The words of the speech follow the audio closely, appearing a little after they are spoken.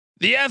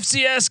The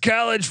FCS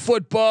college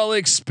football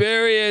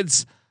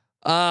experience,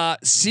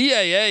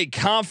 CAA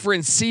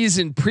conference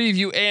season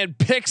preview and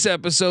picks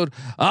episode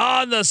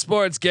on the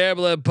Sports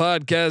Gambling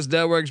Podcast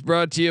Networks,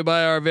 brought to you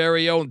by our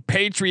very own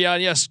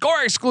Patreon. Yes,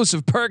 score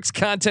exclusive perks,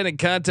 content, and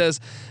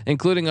contests,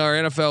 including our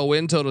NFL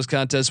win totals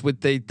contest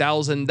with a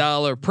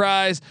 $1,000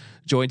 prize.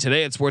 Join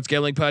today at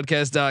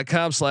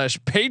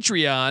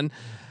sportsgamblingpodcast.com/Patreon.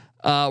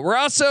 We're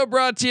also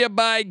brought to you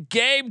by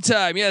Game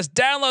Time. Yes,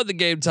 download the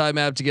Game Time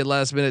app to get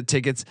last minute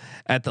tickets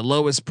at the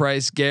lowest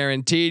price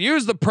guaranteed.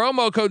 Use the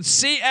promo code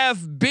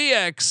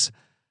CFBX.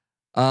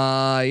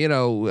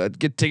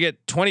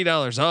 Get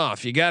 $20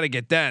 off. You got to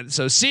get that.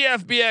 So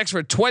CFBX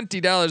for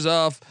 $20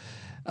 off.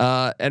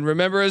 And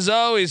remember, as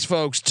always,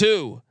 folks,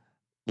 to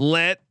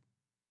let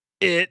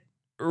it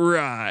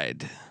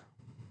ride.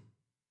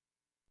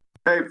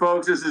 Hey,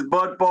 folks, this is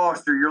Bud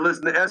Foster. You're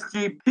listening to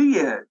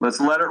SGPN. Let's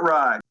let it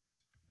ride.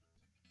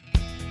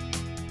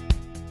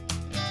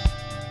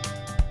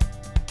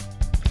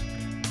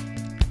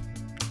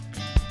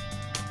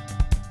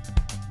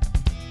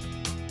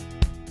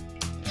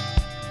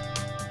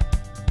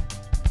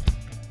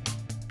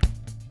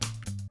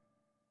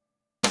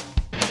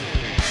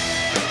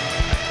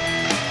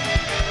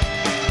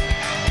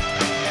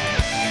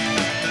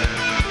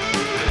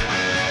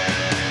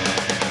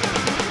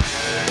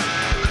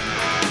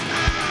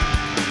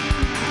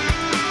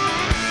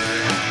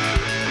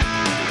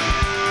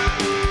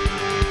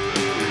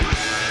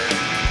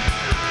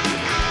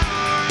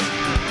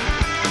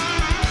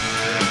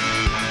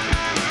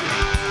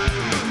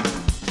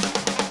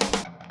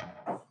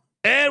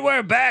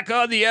 We're back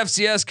on the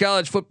FCS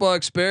college football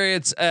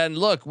experience, and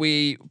look,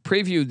 we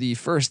previewed the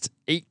first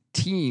 8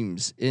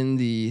 teams in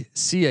the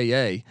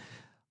CAA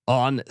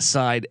on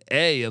side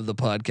A of the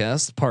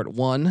podcast. Part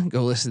 1,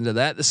 go listen to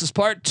that. This is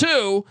part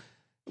 2.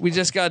 We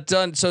just got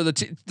done. So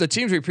the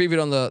teams we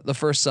previewed on the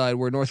first side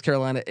were North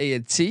Carolina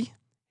A&T,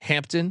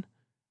 Hampton,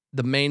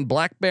 the Maine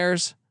Black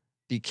Bears,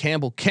 the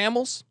Campbell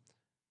Camels,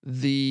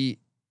 the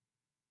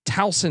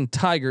Towson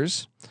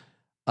Tigers,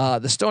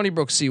 the Stony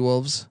Brook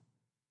Seawolves,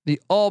 the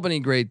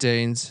Albany Great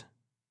Danes,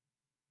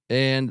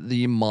 and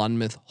the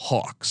Monmouth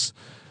Hawks.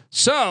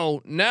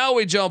 So now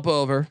we jump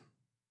over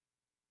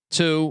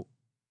to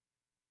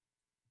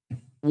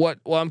what?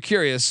 Well, I'm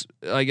curious.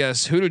 I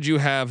guess who did you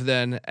have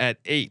then at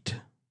 8?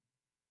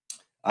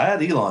 I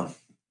had Elon.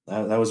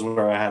 That was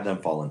where I had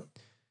them falling.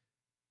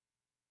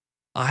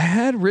 I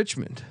had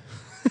Richmond.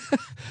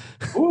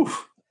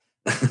 Oof.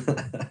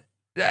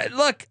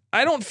 Look,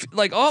 I don't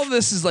like all of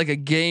this is like a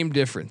game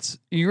difference.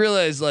 You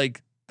realize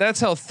like.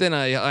 That's how thin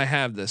I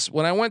have this.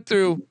 When I went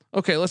through,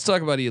 okay, let's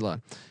talk about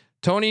Elon.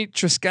 Tony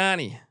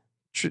Trisciani,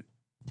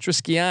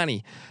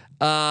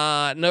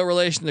 no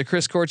relation to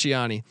Chris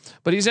Corciani,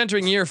 but he's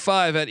entering year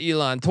 5 at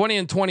Elon,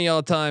 20-20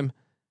 all time.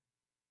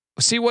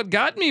 See, what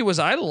got me was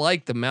I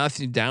like the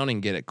Matthew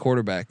Downing get at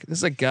quarterback. This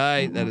is a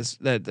guy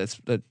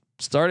that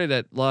started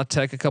at La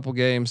Tech a couple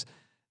games.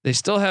 They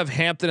still have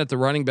Hampton at the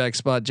running back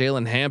spot,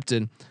 Jalen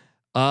Hampton.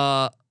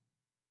 I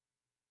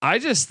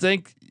just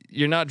think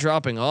you're not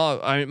dropping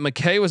off. I mean,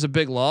 McKay was a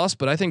big loss,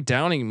 but I think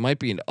Downing might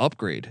be an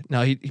upgrade.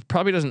 Now he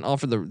probably doesn't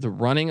offer the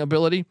running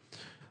ability,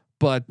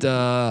 but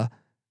that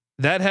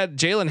had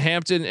Jalen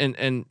Hampton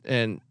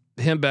and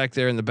him back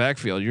there in the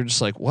backfield. You're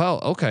just like,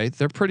 well, okay,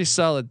 they're pretty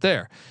solid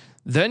there.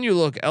 Then you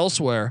look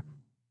elsewhere,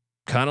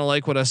 kind of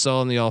like what I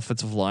saw on the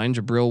offensive line.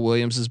 Jabril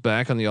Williams is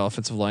back on the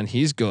offensive line.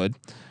 He's good.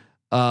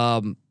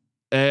 And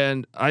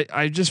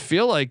I just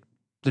feel like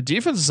the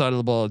defensive side of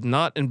the ball is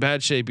not in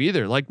bad shape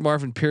either. Like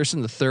Marvin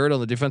Pearson, the third on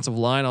the defensive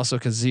line, also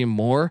Kazim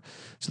Moore.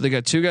 So they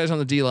got 2 guys on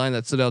the D line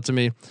that stood out to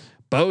me.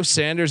 Bo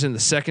Sanders in the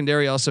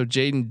secondary, also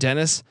Jaden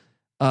Dennis.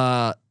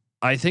 I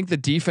think the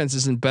defense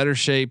is in better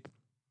shape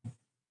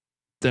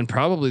than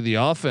probably the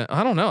offense.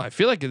 I don't know. I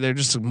feel like they're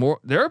just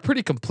they're a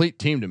pretty complete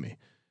team to me.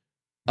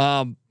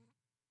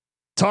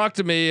 Talk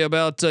to me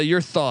about your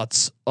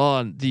thoughts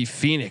on the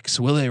Phoenix.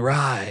 Will they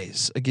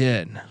rise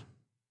again?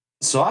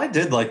 So I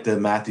did like the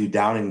Matthew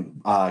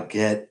Downing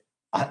get.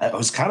 I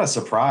was kind of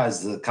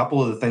surprised. A couple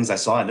of the things I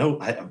saw.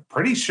 I'm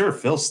pretty sure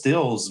Phil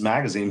Steele's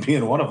magazine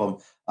being one of them.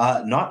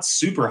 Not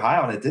super high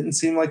on it. Didn't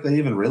seem like they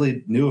even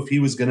really knew if he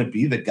was going to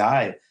be the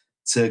guy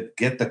to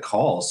get the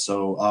call.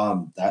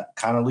 So that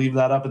kind of leave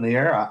that up in the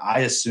air. I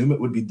assume it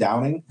would be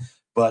Downing,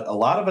 but a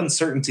lot of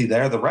uncertainty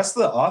there. The rest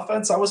of the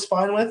offense I was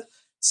fine with.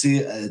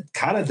 See,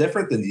 kind of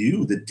different than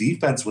you. The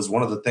defense was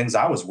one of the things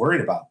I was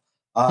worried about.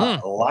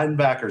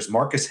 Linebackers,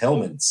 Marcus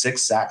Hillman,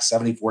 6 sacks,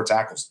 74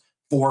 tackles,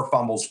 4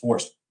 fumbles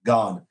forced,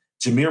 gone.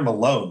 Jameer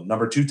Malone,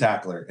 number 2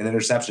 tackler, an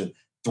interception,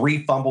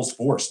 3 fumbles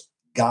forced,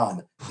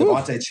 gone.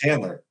 Devontae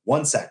Chandler,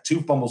 1 sack,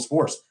 2 fumbles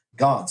forced,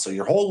 gone. So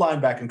your whole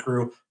linebacking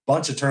crew,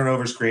 bunch of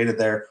turnovers created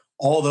there.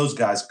 All those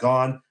guys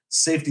gone.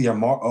 Safety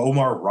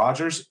Omar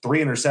Rogers, 3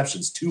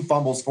 interceptions, 2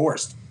 fumbles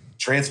forced.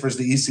 Transfers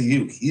to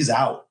ECU. He's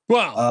out.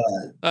 Wow.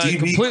 I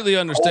completely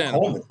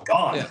understand.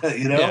 Gone.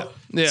 Yeah.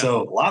 Yeah.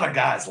 So a lot of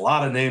guys, a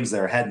lot of names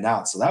there heading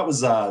out. So that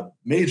was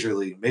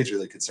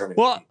majorly concerning.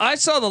 Well, I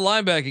saw the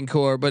linebacking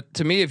core, but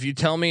to me, if you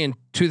tell me in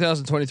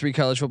 2023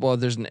 college football,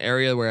 there's an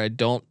area where I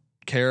don't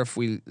care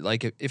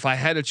if I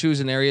had to choose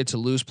an area to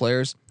lose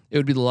players, it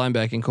would be the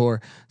linebacking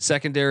core.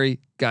 Secondary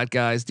got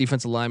guys,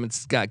 defensive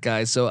linemen's got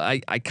guys. So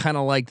I kind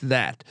of liked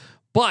that.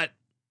 But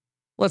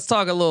let's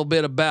talk a little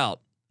bit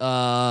about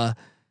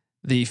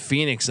the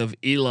Phoenix of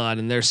Elon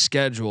and their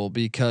schedule,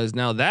 because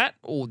now that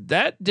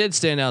did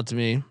stand out to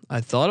me.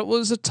 I thought it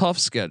was a tough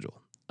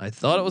schedule. I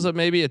thought it was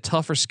maybe a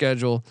tougher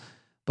schedule,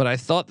 but I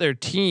thought their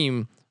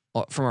team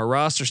from a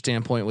roster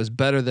standpoint was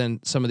better than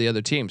some of the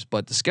other teams.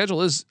 But the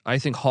schedule is, I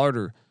think,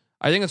 harder.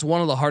 I think it's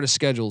one of the hardest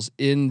schedules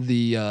in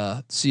the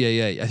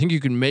CAA. I think you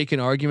can make an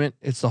argument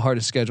it's the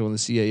hardest schedule in the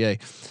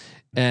CAA,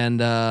 and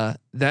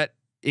that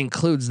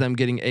includes them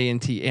getting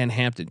A&T and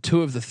Hampton,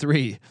 two of the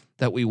three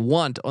that we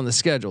want on the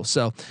schedule.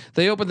 So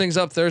they open things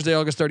up Thursday,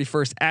 August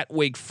 31st at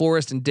Wake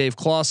Forest and Dave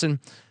Clawson.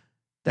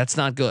 That's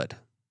not good.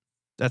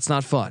 That's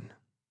not fun.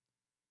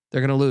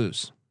 They're going to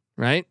lose,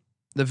 right?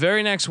 The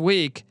very next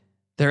week,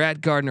 they're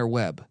at Gardner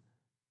Webb.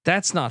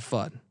 That's not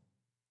fun.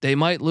 They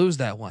might lose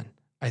that one.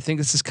 I think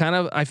this is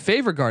I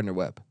favor Gardner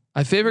Webb.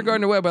 I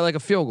like a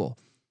field goal.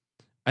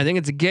 I think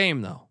it's a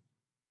game though.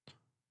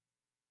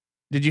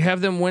 Did you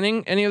have them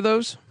winning any of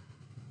those?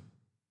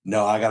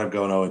 No, I got them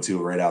going 0-2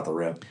 right out the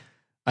rip.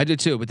 I do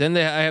too, but then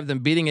I have them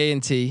beating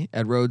A&T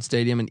at Road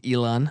Stadium in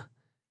Elon.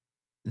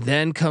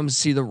 Then comes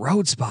see the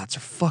road spots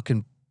are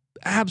fucking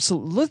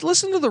absolute.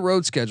 Listen to the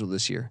road schedule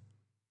this year.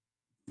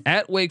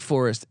 At Wake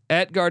Forest,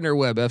 at Gardner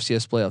Webb,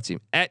 FCS playoff team,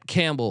 at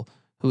Campbell,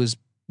 who is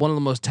one of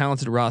the most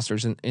talented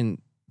rosters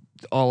in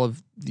all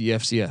of the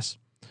FCS,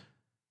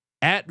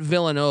 at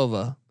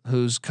Villanova,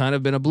 who's kind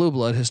of been a blue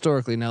blood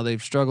historically. Now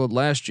they've struggled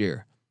last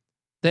year.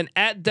 Then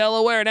at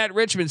Delaware and at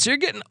Richmond. So you're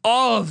getting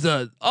all of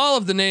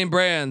the name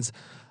brands.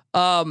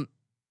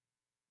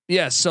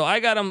 Yes. So I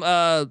got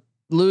them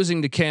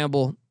losing to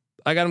Campbell.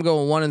 I got them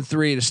going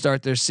 1-3 to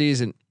start their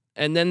season,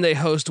 and then they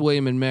host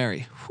William and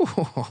Mary.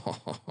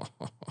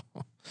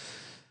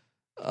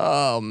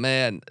 Oh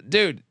man,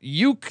 dude,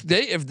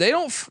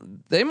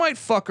 they might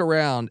fuck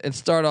around and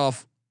start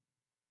off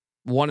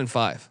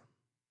 1-5.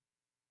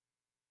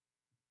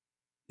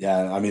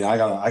 Yeah, I mean, I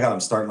got them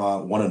starting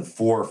on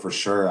 1-4 for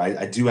sure.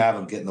 I do have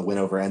them getting the win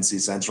over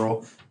NC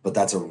Central, but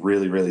that's a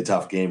really, really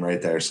tough game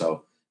right there.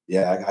 So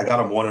yeah, I got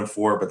them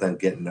 1-4, but then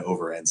getting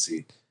over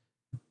NC.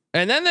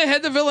 And then they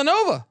head to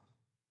Villanova.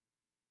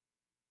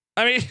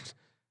 I mean,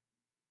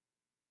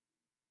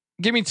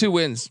 give me 2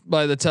 wins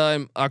by the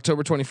time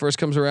October 21st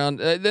comes around.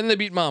 Then they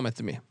beat Monmouth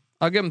to me.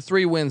 I'll give them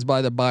 3 wins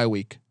by the bye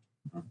week.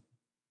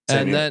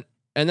 And then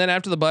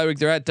after the bye week,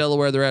 they're at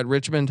Delaware, they're at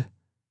Richmond.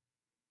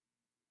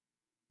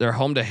 They're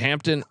home to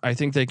Hampton. I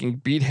think they can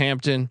beat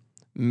Hampton,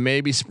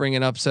 maybe spring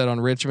an upset on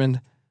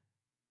Richmond.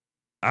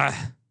 I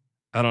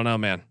don't know,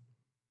 man.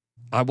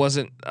 I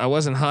wasn't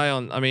high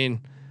on, I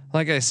mean,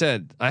 like I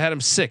said, I had him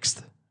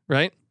 6th,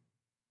 right?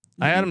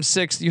 I had him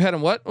 6th. You had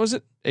him, what was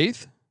it?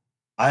 8th?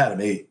 I had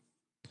him 8.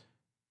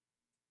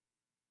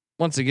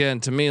 Once again,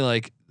 to me,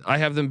 like I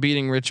have them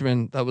beating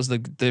Richmond. That was the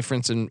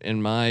difference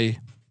in my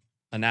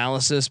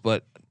analysis,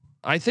 but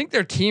I think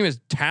their team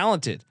is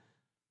talented.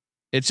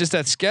 It's just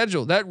that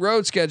schedule, that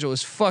road schedule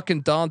is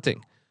fucking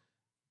daunting.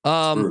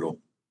 Brutal.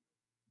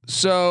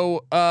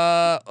 So,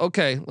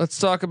 okay, let's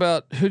talk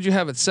about who'd you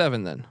have at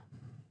 7 then?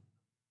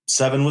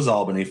 7 was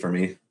Albany for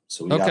me.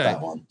 So we got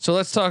that one. So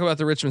let's talk about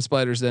the Richmond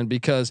Spiders then,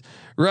 because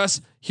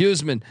Russ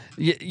Huseman,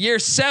 year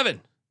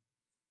 7,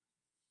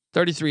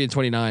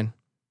 33-29.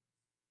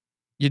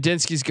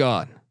 Udinsky's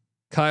gone.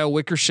 Kyle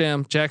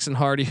Wickersham, Jackson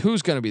Hardy,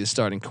 who's going to be the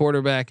starting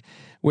quarterback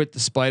with the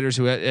Spiders?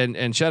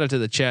 And shout out to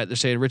the chat. They're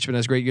saying Richmond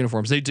has great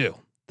uniforms. They do.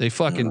 They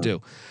fucking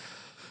do.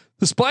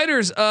 The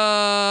Spiders,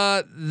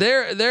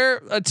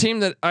 they're a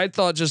team that I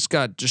thought just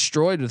got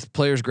destroyed with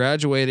players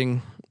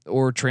graduating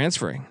or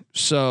transferring.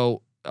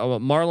 So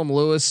Marlon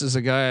Lewis is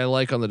a guy I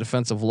like on the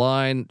defensive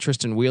line.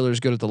 Tristan Wheeler's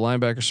good at the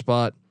linebacker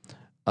spot.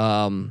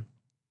 Aaron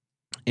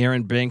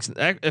Banks.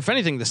 If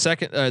anything,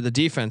 the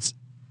defense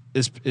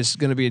is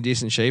going to be in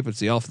decent shape. It's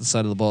the offensive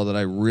side of the ball that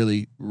I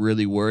really,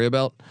 really worry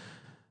about.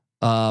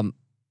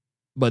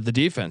 But the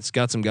defense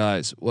got some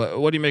guys.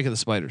 What do you make of the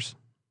Spiders?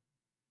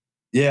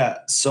 Yeah,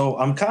 so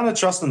I'm kind of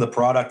trusting the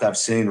product I've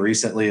seen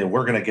recently, and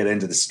we're going to get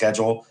into the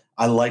schedule.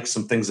 I like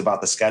some things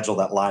about the schedule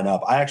that line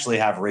up. I actually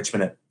have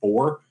Richmond at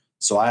 4,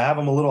 so I have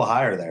them a little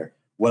higher there.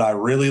 What I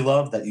really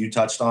love that you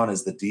touched on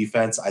is the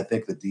defense. I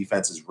think the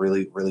defense is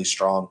really, really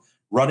strong.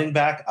 Running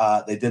back,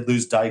 they did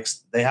lose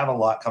Dykes. They have a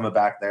lot coming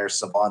back there.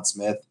 Savon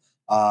Smith,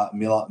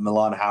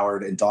 Milan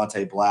Howard, and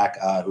Dante Black,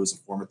 who's a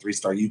former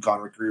 3-star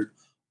UConn recruit,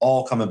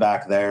 all coming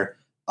back there.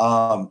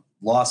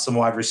 Lost some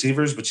wide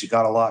receivers, but you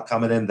got a lot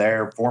coming in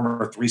there.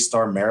 Former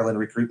 3-star Maryland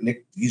recruit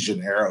Nick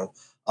DeGennaro,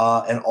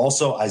 and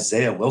also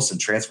Isaiah Wilson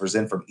transfers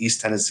in from East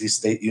Tennessee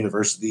State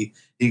University.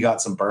 He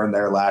got some burn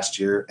there last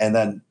year. And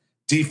then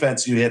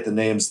defense, you hit the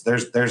names.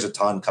 There's a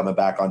ton coming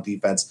back on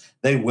defense.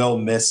 They will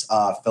miss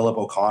Philip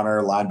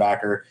O'Connor,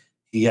 linebacker.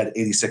 He had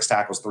 86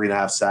 tackles,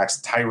 3.5 sacks.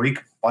 Tyreek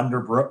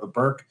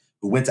Funderburk,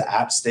 who went to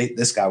App State.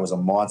 This guy was a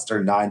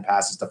monster. 9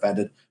 passes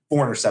defended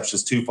 4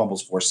 interceptions, 2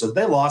 fumbles forced. So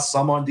they lost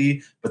some on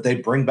D, but they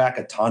bring back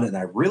a ton. And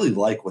I really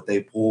like what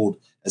they pulled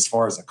as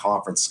far as a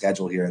conference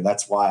schedule here. And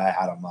that's why I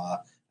had them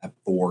at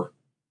 4.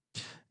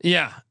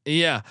 Yeah.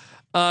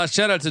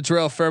 Shout out to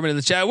Terrell Furman in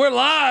the chat. We're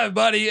live,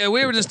 buddy. And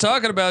we were just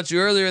talking about you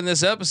earlier in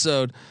this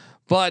episode.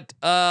 But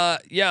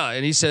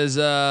and he says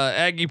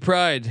Aggie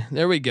Pride.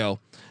 There we go.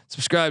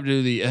 Subscribe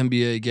to the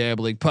NBA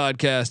Gambling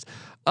Podcast.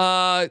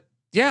 I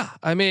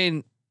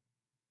mean,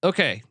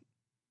 okay.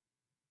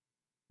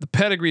 The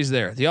pedigree's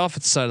there. The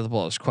offensive side of the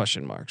ball is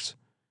question marks.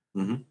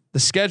 Mm-hmm. The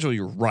schedule,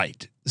 you're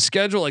right. The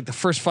schedule, like the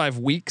first 5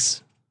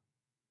 weeks,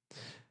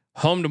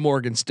 home to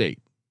Morgan State,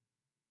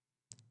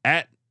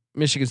 at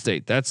Michigan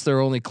State. That's their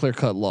only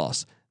clear-cut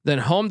loss. Then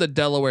home to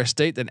Delaware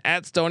State, then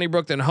at Stony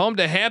Brook, then home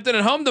to Hampton,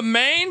 and home to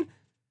Maine.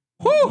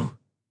 Whew.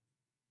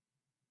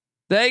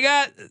 They're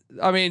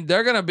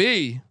going to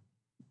be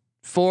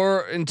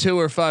 4-2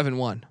 or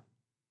 5-1.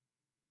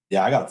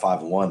 Yeah, I got a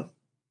 5-1.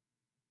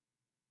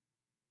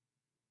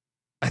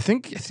 I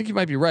think you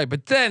might be right,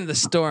 but then the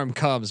storm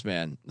comes,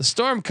 man. The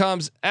storm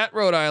comes at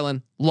Rhode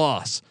Island,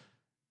 loss.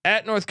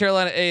 At North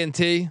Carolina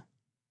A&T,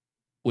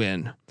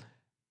 win.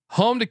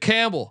 Home to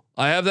Campbell,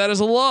 I have that as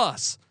a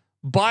loss.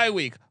 Bye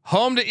week,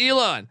 home to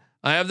Elon,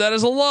 I have that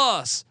as a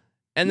loss.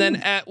 And then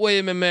at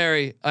William and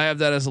Mary, I have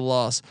that as a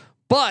loss.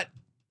 But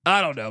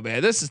I don't know,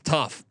 man. This is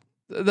tough.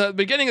 The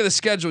beginning of the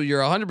schedule,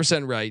 you're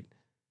 100% right.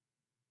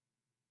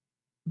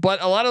 But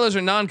a lot of those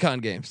are non-con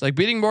games, like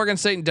beating Morgan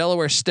State and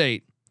Delaware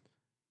State.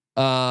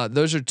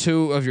 Those are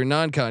 2 of your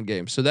non-con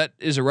games, so that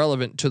is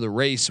irrelevant to the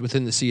race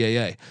within the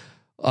CAA.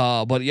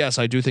 But yes,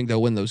 I do think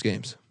they'll win those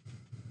games.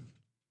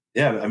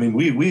 Yeah, I mean,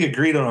 we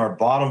agreed on our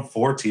bottom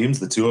 4 teams,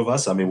 the 2 of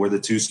us. I mean, we're the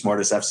 2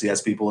 smartest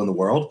FCS people in the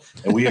world,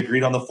 and we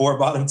agreed on the 4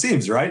 bottom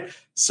teams, right?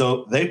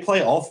 So they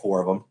play all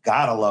 4 of them.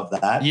 Gotta love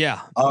that.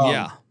 Yeah,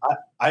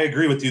 I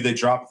agree with you. They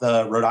dropped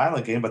the Rhode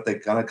Island game, but they're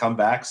gonna come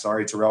back.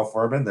 Sorry, Terrell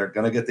Furman. They're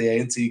gonna get the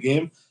A&T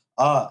game.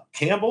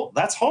 Campbell,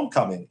 that's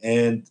homecoming,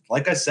 and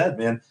like I said,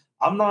 man,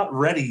 I'm not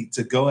ready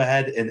to go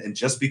ahead and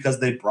just because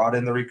they brought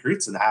in the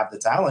recruits and have the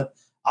talent,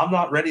 I'm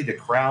not ready to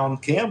crown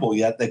Campbell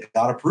yet. They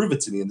got to prove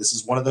it to me. And this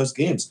is one of those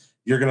games.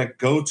 You're going to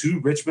go to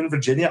Richmond,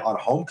 Virginia on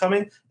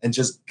homecoming and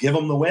just give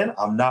them the win.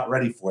 I'm not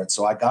ready for it.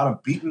 So I got them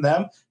beating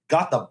them,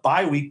 got the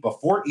bye week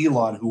before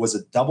Elon, who was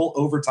a double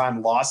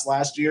overtime loss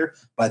last year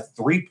by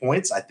 3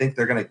 points. I think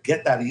they're going to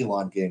get that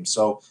Elon game.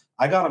 So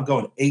I got them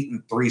going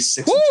 8-3,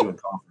 6-2 in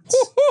conference.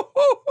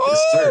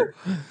 Yes, sir.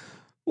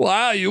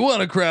 Wow, you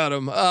want to crowd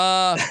them.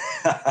 I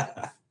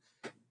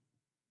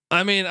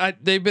mean,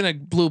 they've been a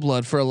blue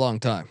blood for a long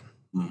time.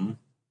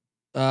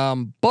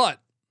 Mm-hmm. But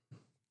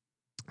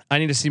I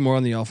need to see more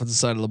on the offensive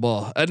side of the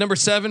ball. At number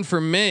 7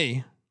 for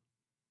me,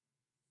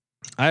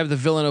 I have the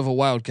Villanova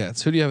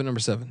Wildcats. Who do you have at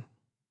number 7?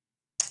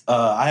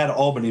 I had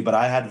Albany, but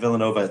I had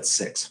Villanova at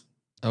 6.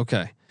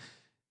 Okay.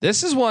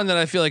 This is one that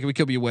I feel like we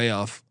could be way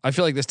off. I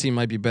feel like this team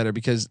might be better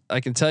because I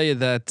can tell you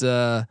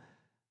that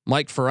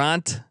Mike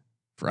Ferrante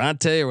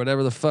or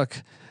whatever the fuck,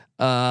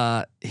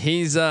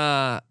 he's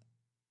a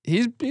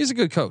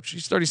good coach.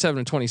 He's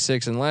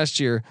 37-26, and last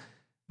year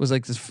was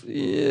like this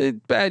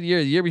bad year.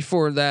 The year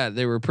before that,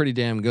 they were pretty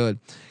damn good.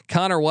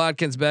 Connor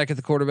Watkins back at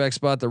the quarterback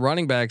spot. The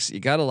running backs,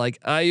 you gotta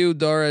like Ayu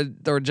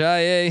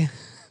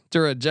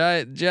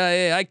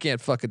Durajaye. I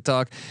can't fucking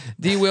talk.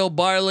 D. Will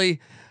Barley.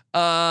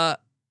 The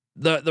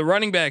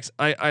running backs,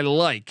 I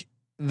like.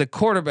 The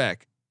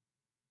quarterback,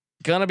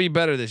 gonna be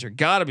better this year.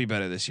 Gotta be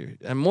better this year.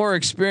 And more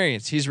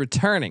experience. He's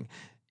returning.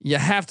 You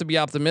have to be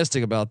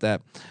optimistic about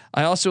that.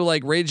 I also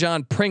like Ray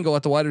John Pringle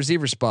at the wide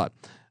receiver spot.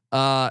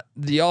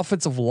 The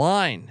offensive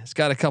line has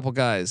got a couple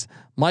guys.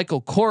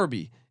 Michael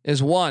Corby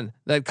is one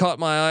that caught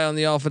my eye on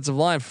the offensive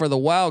line for the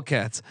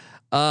Wildcats.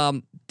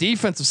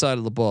 Defensive side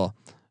of the ball,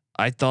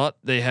 I thought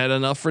they had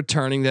enough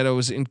returning that it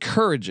was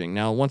encouraging.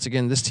 Now, once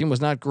again, this team was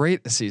not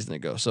great a season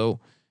ago, so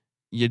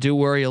you do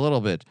worry a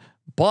little bit.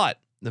 But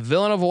the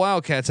Villanova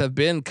Wildcats have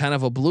been kind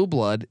of a blue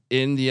blood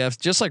in the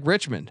just like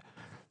Richmond,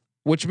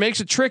 which makes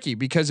it tricky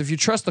because if you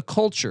trust the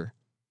culture,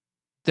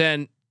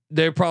 then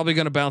they're probably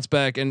going to bounce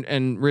back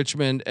and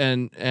Richmond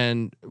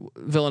and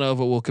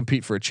Villanova will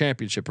compete for a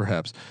championship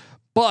perhaps.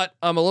 But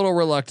I'm a little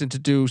reluctant to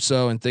do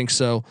so and think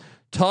so.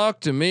 Talk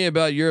to me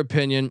about your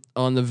opinion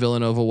on the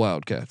Villanova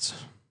Wildcats.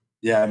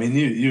 Yeah, I mean,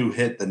 you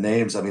hit the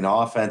names. I mean,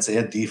 offense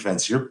and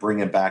defense, you're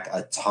bringing back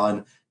a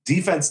ton.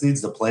 Defense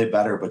needs to play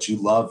better, but you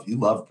love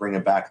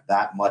bringing back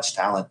that much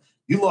talent.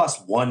 You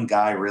lost one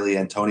guy, really,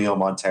 Antonio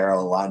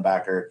Montero, a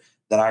linebacker,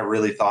 that I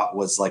really thought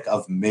was like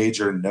of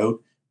major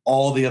note.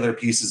 All the other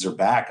pieces are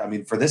back. I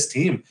mean, for this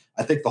team,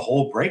 I think the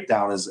whole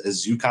breakdown is,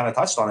 as you kind of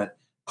touched on it,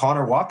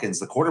 Connor Watkins,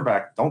 the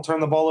quarterback, don't turn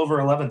the ball over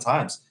 11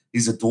 times.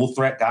 He's a dual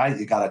threat guy.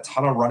 You got a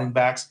ton of running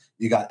backs.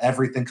 You got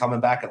everything coming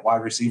back at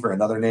wide receiver.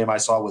 Another name I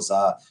saw was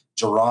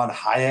Jaron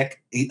Hayek,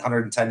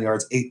 810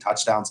 yards, 8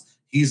 touchdowns.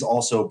 He's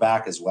also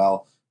back as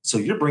well. So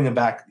you're bringing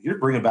back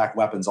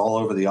weapons all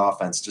over the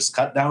offense. Just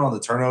cut down on the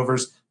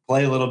turnovers,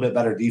 play a little bit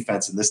better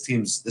defense, and this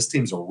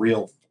team's a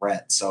real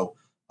threat. So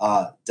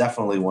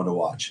definitely one to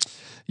watch.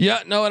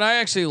 Yeah, no, and I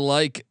actually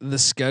like the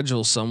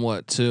schedule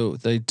somewhat too.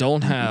 They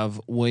don't have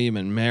William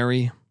and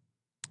Mary.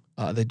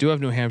 They do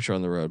have New Hampshire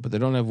on the road, but they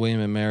don't have William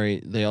and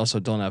Mary. They also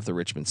don't have the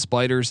Richmond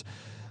Spiders.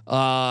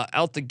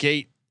 Out the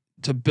gate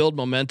to build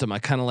momentum, I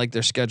kind of like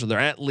their schedule. They're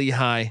at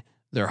Lehigh.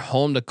 They're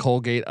home to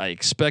Colgate. I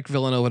expect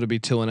Villanova to be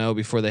 2-0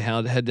 before they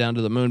head down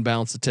to the Moon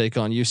Bounce to take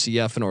on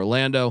UCF in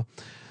Orlando.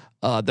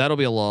 That'll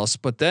be a loss,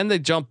 but then they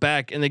jump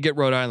back and they get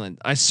Rhode Island.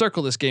 I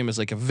circle this game as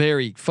like a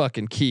very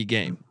fucking key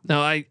game.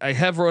 Now I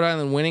have Rhode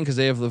Island winning because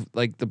they have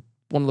the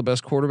one of the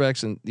best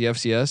quarterbacks in the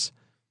FCS.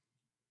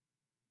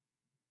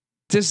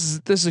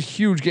 This is a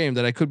huge game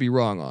that I could be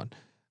wrong on.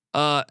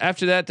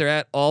 After that, they're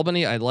at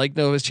Albany. I like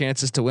Nova's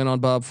chances to win on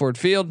Bob Ford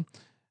Field,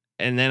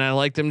 and then I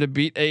like them to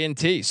beat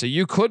A&T. So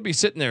you could be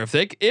sitting there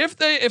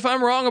if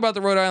I'm wrong about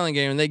the Rhode Island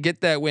game and they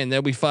get that win,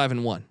 they'll be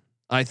 5-1.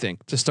 I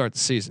think to start the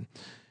season.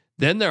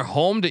 Then they're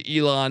home to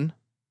Elon.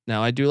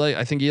 Now I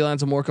think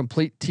Elon's a more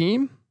complete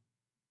team,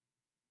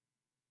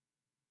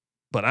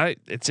 but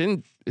it's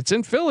in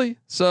Philly,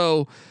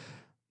 so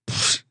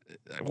it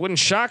wouldn't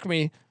shock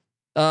me.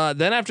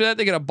 Then after that,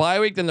 they get a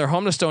bye week. Then they're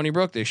home to Stony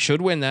Brook. They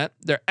should win that.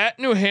 They're at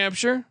New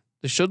Hampshire.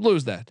 They should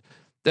lose that.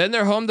 Then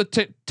they're home to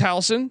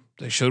Towson.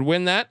 They should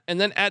win that. And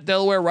then at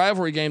Delaware,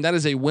 rivalry game. That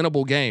is a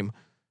winnable game.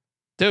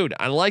 Dude,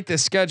 I like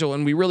this schedule,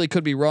 and we really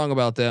could be wrong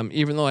about them,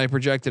 even though I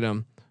projected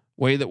them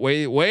way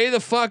the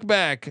fuck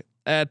back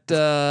at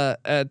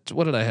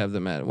what did I have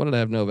them at? What did I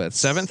have Nova at?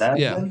 7th?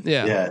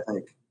 Yeah. I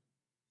think.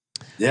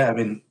 Yeah, I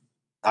mean,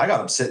 I got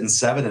them sitting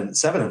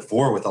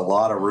 7-4 with a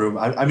lot of room.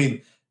 I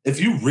mean, if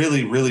you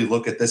really, really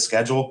look at this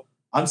schedule,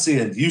 I'm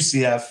seeing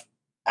UCF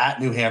at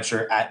New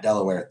Hampshire at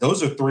Delaware.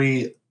 Those are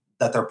 3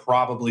 that they're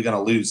probably going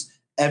to lose.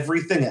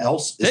 Everything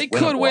else is they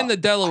could win the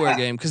Delaware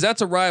game because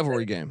that's a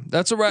rivalry game.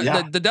 That's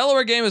the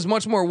Delaware game is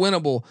much more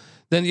winnable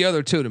than the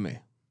other 2 to me.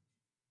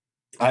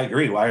 I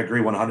agree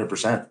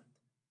 100%.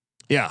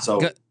 Yeah. So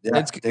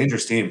it's a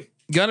dangerous team.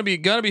 Gonna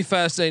be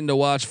fascinating to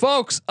watch,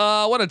 folks.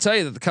 I want to tell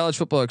you that the college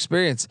football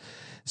experience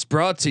is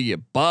brought to you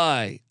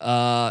by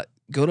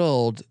good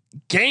old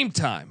Game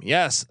Time.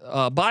 Yes,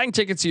 buying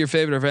tickets to your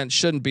favorite event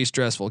shouldn't be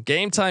stressful.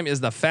 Game Time is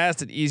the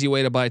fast and easy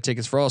way to buy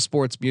tickets for all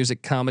sports,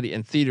 music, comedy,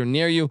 and theater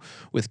near you.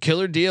 With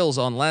killer deals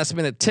on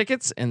last-minute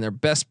tickets and their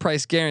best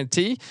price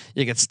guarantee,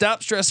 you can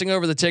stop stressing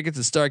over the tickets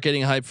and start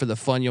getting hyped for the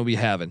fun you'll be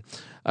having.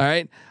 All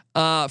right.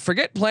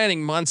 Forget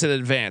planning months in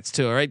advance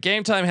too. All right.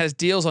 Game Time has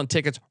deals on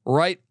tickets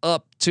right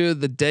up to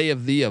the day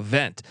of the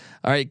event.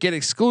 All right. Get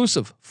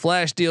exclusive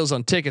flash deals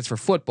on tickets for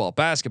football,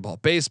 basketball,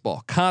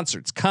 baseball,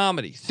 concerts,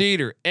 comedy,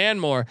 theater, and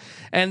more.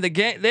 And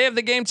they have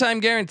the Game Time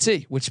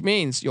guarantee, which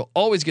means you'll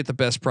always get the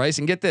best price.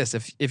 And get this,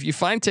 if you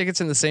find tickets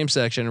in the same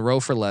section and row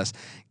for less,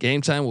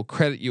 Game Time will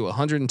credit you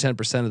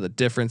 110% of the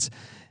difference.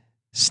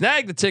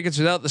 Snag the tickets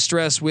without the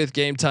stress with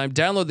Game Time.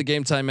 Download the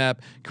Game Time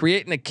app,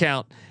 create an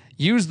account.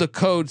 Use the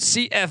code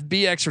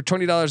CFBX for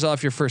 $20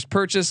 off your first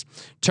purchase.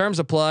 Terms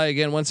apply.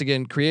 Once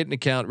again, create an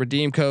account,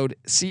 redeem code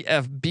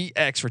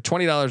CFBX for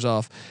 $20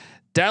 off.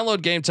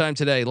 Download Game Time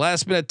today.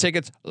 Last minute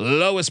tickets,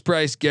 lowest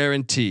price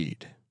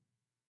guaranteed.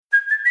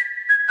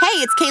 Hey,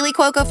 it's Kaylee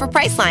Cuoco for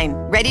Priceline.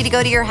 Ready to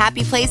go to your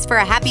happy place for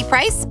a happy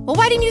price? Well,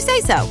 why didn't you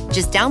say so?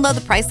 Just download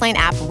the Priceline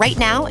app right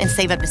now and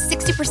save up to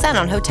 60%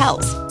 on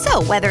hotels.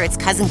 So whether it's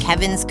Cousin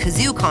Kevin's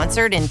Kazoo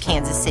Concert in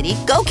Kansas City,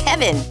 go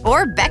Kevin,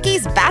 or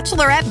Becky's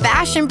Bachelorette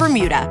Bash in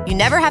Bermuda, you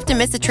never have to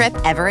miss a trip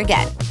ever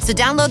again. So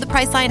download the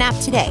Priceline app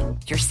today.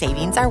 Your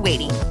savings are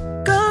waiting.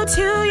 Go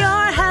to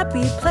your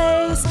happy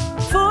place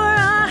for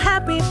a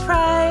happy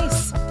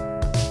price.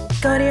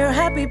 Go to your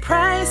happy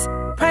price,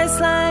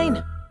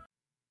 Priceline.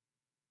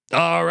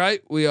 All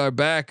right, we are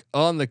back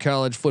on the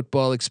college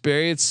football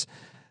experience,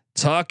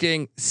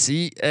 talking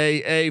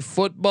CAA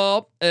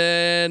football,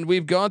 and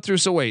we've gone through.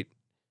 So wait,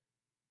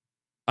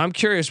 I'm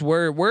curious,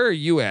 where are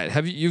you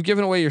at? You've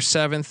given away your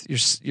 7th,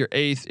 your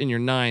 8th, and your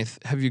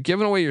 9th? Have you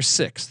given away your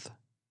 6th?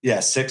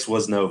 Yeah, 6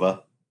 was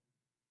Nova.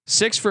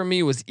 6 for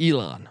me was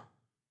Elon.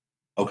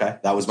 Okay,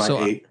 that was my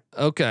 8.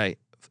 Okay,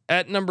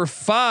 at number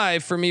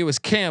 5 for me was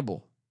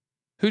Campbell.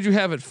 Who'd you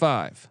have at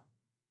 5?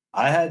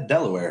 I had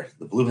Delaware,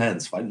 the Blue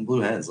Hens, fighting Blue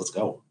Hens. Let's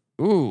go.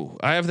 Ooh,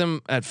 I have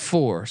them at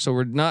 4, so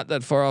we're not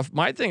that far off.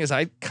 My thing is,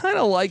 I kind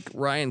of like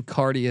Ryan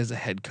Carty as a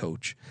head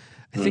coach.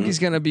 I think he's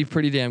going to be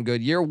pretty damn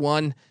good. Year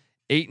 1,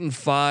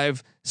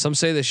 8-5. Some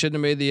say they shouldn't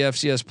have made the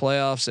FCS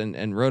playoffs,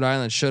 and Rhode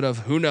Island should have.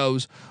 Who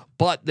knows?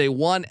 But they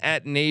won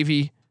at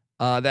Navy.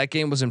 That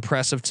game was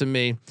impressive to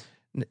me.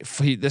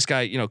 This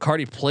guy,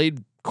 Carty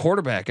played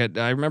quarterback.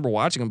 I remember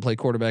watching him play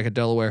quarterback at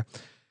Delaware,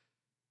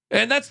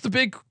 and that's the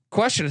big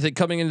question. I think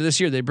coming into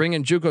this year, they bring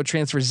in JUCO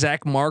transfer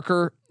Zach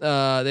Marker.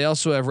 They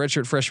also have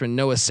redshirt freshman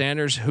Noah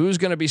Sanders, who's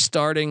going to be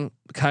starting.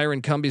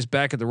 Kyron Cumby's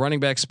back at the running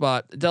back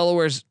spot.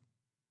 Delaware's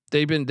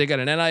they got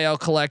an NIL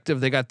collective.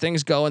 They got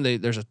things going.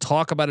 There's a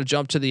talk about a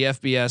jump to the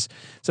FBS.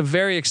 It's a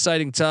very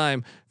exciting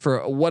time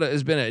for what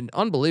has been an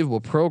unbelievable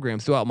program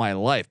throughout my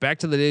life. Back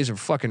to the days of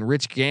fucking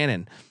Rich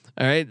Gannon.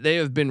 All right, they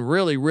have been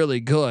really, really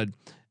good,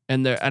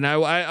 and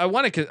I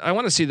want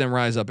to see them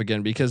rise up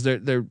again because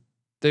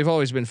they've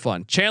always been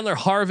fun. Chandler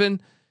Harvin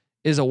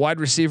is a wide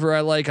receiver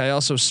I like. I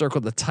also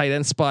circled the tight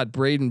end spot.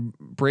 Braden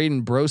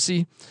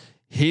Brosey,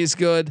 he's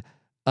good.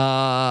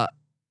 I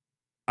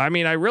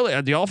mean,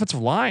 the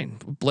offensive line,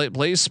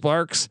 Blaze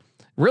Sparks,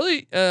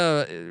 really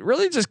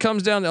just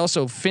comes down to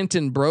also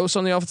Finton Brose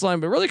on the offensive line,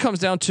 but really comes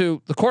down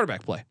to the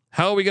quarterback play.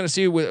 How are we going to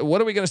see?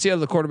 What are we going to see out of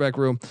the quarterback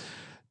room?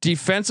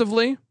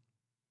 Defensively,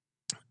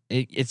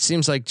 it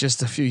seems like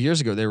just a few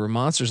years ago they were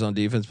monsters on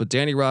defense, but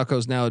Danny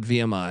Rocco's now at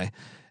VMI,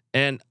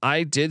 and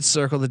I did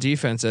circle the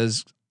defense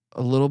as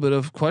a little bit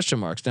of question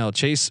marks. Now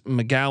Chase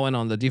McGowan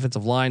on the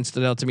defensive line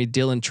stood out to me.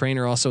 Dylan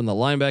Trainer also in the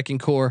linebacking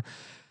core.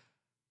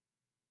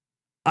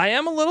 I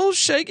am a little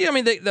shaky. I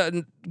mean,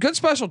 the good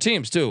special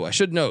teams too. I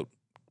should note,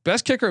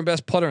 best kicker and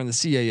best putter in the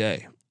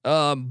CAA.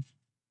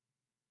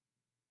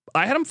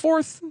 I had him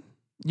 4th.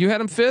 You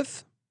had him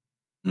 5th.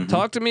 Mm-hmm.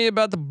 Talk to me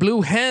about the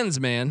Blue Hens,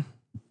 man.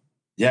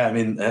 Yeah, I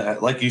mean,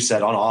 like you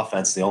said, on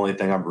offense, the only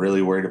thing I'm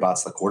really worried about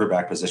is the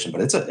quarterback position.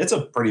 But it's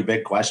a pretty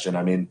big question.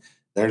 I mean,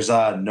 there's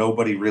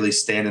nobody really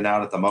standing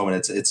out at the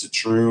moment. It's a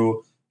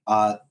true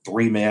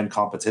 3-man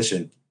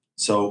competition.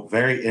 So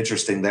very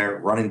interesting there.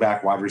 Running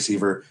back, wide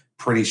receiver,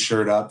 pretty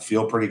shirt up.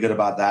 Feel pretty good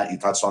about that. You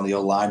touched on the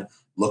O-line,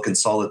 looking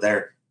solid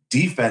there.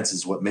 Defense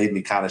is what made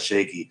me kind of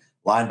shaky.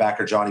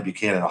 Linebacker Johnny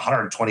Buchanan,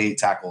 128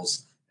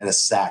 tackles and a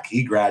sack.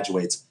 He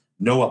graduates.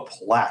 Noah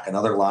Plack,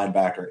 another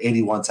linebacker,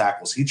 81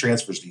 tackles. He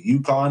transfers to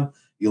UConn.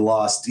 You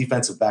lost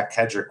defensive back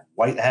Kedrick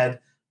Whitehead,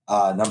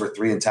 number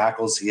 3 in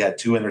tackles. He had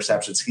 2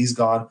 interceptions. He's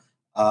gone.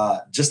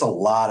 Just a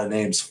lot of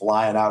names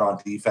flying out on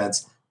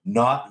defense.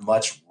 Not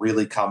much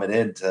really coming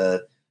in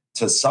to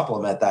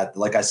supplement that.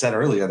 Like I said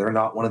earlier, they're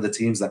not one of the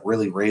teams that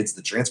really raids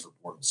the transfer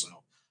portal. So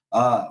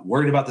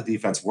worried about the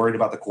defense, worried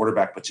about the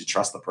quarterback, but you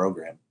trust the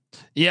program.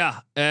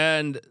 Yeah,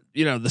 and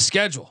the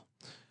schedule.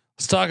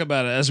 Let's talk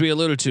about it. As we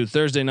alluded to,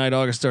 Thursday night,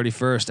 August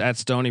 31st at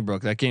Stony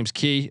Brook. That game's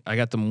key. I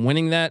got them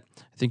winning that.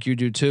 I think you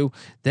do too.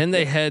 Then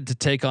they head to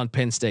take on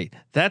Penn State.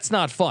 That's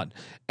not fun.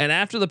 And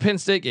after the Penn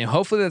State game,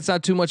 hopefully that's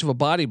not too much of a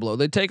body blow.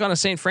 They take on a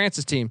St.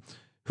 Francis team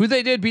who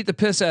they did beat the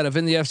piss out of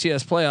in the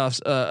FCS playoffs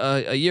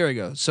a year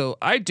ago. So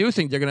I do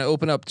think they're going to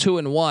open up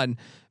 2-1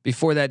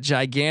 before that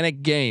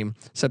gigantic game,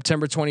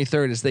 September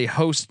 23rd, as they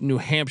host New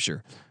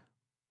Hampshire.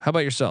 How about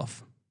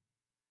yourself?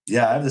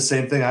 Yeah, I have the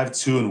same thing. I have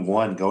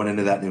 2-1 going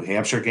into that New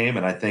Hampshire game,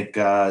 and I think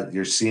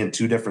you're seeing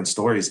 2 different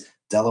stories.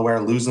 Delaware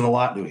losing a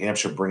lot, New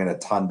Hampshire bringing a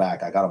ton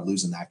back. I got them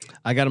losing that game.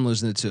 I got them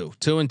losing it too,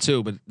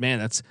 2-2. But man,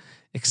 that's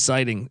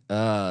exciting.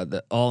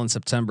 All in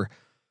September.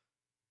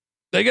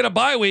 They get a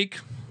bye week,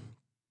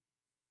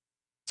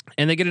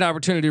 and they get an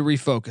opportunity to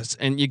refocus.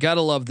 And you got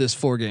to love this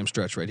 4-game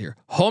stretch right here.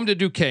 Home to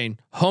Duquesne,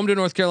 home to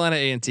North Carolina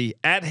A&T,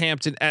 at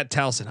Hampton, at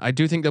Towson. I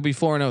do think they'll be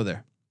 4-0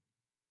 there.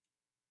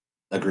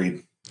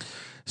 Agreed.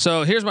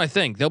 So here's my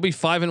thing. They'll be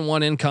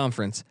 5-1 in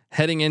conference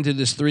heading into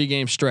this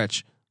 3-game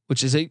stretch,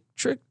 which is a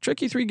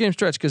tricky 3-game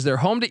stretch because they're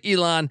home to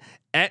Elon,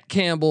 at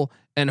Campbell,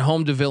 and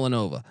home to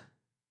Villanova.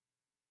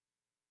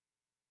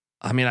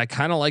 I mean, I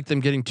kind of like them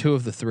getting 2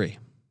 of the 3.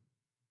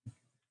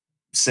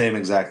 Same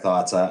exact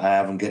thoughts. I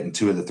have them getting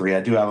 2 of the 3.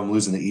 I do have them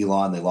losing to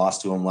Elon. They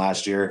lost to them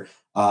last year.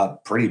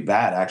 Pretty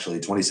bad,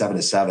 actually,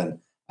 27-7.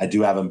 I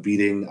do have them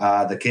beating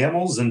the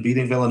Camels and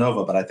beating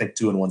Villanova, but I think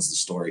 2-1's the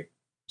story.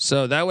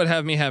 So that would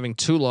have me having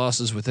 2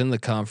 losses within the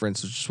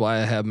conference, which is why I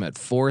have them at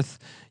 4th.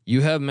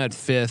 You have them at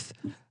 5th.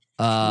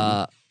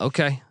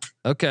 Okay.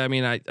 I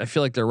mean, I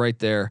feel like they're right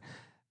there.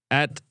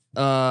 At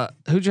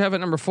who'd you have at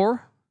number 4?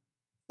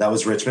 That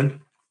was Richmond.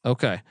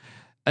 Okay.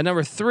 At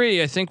number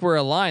 3, I think we're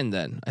aligned.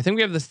 Then I think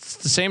we have the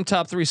same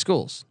top 3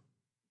 schools.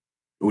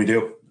 We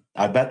do.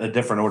 I bet in a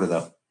different order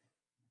though.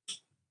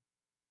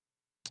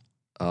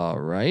 All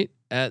right.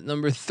 At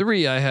number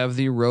 3, I have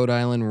the Rhode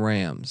Island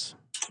Rams.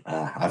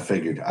 I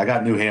figured. I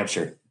got New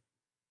Hampshire.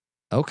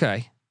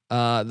 Okay.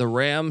 The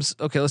Rams.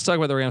 Okay, let's talk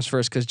about the Rams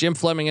first because Jim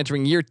Fleming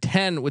entering year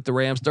 10 with the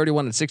Rams,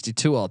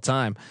 31-62 all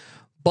time.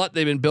 But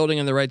they've been building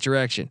in the right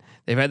direction.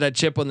 They've had that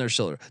chip on their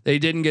shoulder. They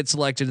didn't get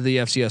selected to the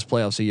FCS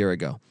playoffs a year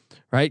ago,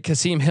 right?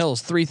 Kasim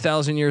Hill's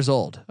 3,000 years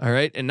old. All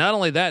right, and not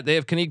only that, they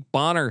have Kanique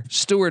Bonner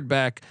steward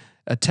back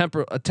a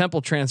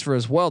Temple transfer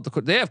as well.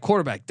 They have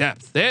quarterback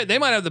depth. They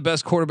might have the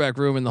best quarterback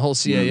room in the whole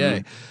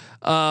CAA.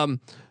 Mm-hmm.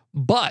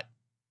 But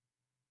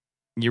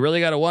you really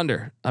got to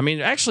wonder. I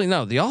mean, actually,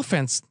 no. The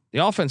offense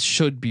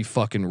should be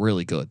fucking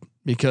really good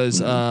because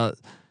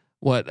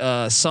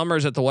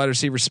Summers at the wide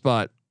receiver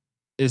spot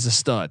is a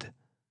stud.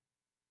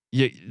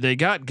 They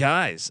got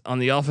guys on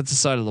the offensive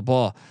side of the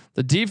ball,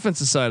 the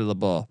defensive side of the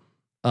ball.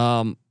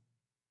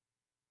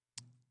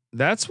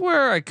 That's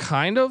where I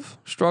kind of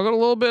struggled a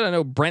little bit. I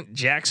know Brent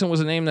Jackson was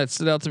a name that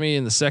stood out to me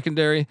in the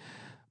secondary,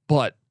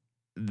 but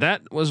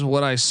that was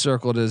what I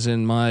circled as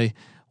in my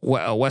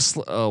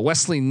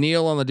Wesley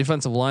Neal on the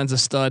defensive line's a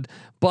stud.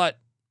 But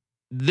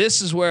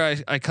this is where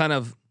I kind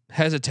of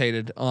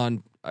hesitated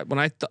on when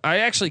I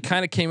actually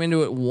kind of came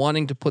into it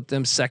wanting to put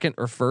them 2nd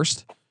or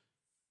 1st.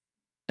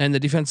 And the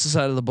defensive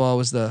side of the ball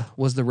was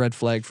the red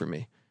flag for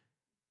me.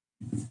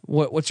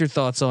 What's your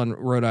thoughts on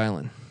Rhode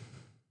Island?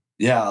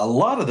 Yeah, a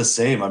lot of the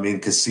same. I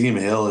mean, Kasim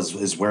Hill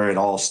is where it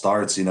all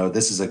starts. You know,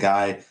 this is a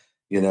guy,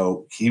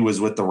 he was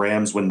with the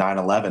Rams when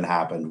 9/11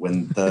 happened,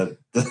 when the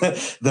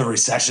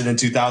recession in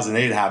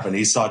 2008 happened.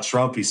 He saw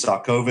Trump, he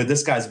saw COVID.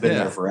 This guy's been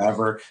there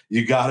forever.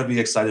 You got to be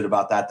excited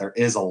about that. There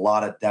is a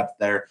lot of depth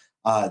there.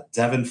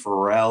 Devin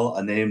Farrell,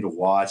 a name to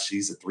watch.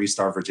 He's a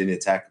 3-star Virginia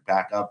Tech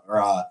backup,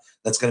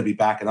 that's going to be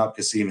backing up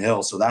Kasim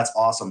Hill. So that's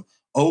awesome.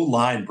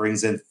 O-line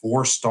brings in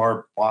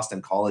 4-star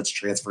Boston College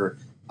transfer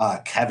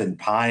Kevin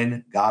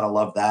Pine. Gotta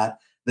love that.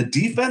 The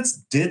defense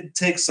did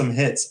take some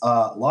hits.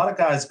 A lot of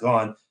guys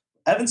gone.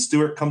 Evan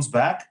Stewart comes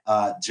back.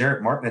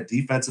 Jarrett Martin at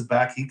defensive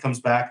back, he comes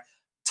back.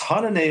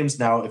 Ton of names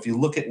now. If you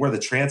look at where the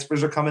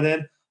transfers are coming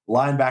in,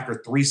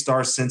 linebacker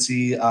 3-star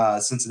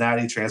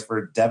Cincinnati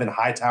transfer Devin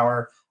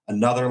Hightower,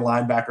 another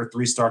linebacker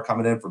 3-star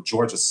coming in from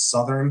Georgia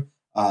Southern,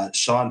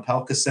 Sean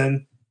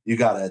Pelkison. You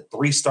got a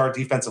 3-star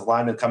defensive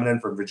lineman coming in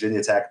from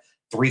Virginia Tech,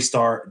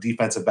 3-star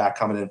defensive back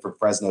coming in from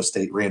Fresno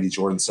State, Randy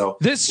Jordan. So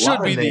this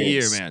should be the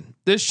year, man.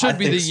 This should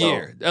be the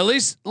year. At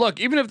least, look,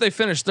 even if they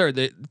finish third,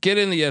 they get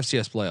in the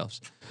FCS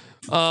playoffs.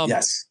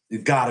 Yes,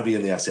 you've got to be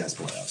in the FCS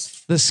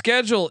playoffs. The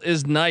schedule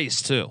is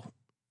nice too.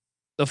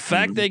 The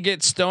fact they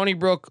get Stony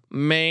Brook,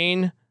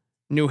 Maine,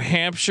 New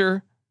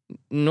Hampshire,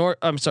 not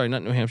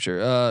New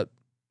Hampshire.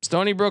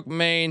 Stony Brook,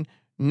 Maine,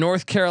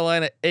 North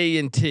Carolina,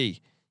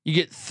 A&T. You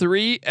get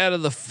 3 out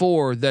of the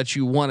 4 that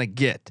you want to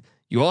get.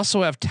 You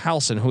also have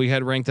Towson, who we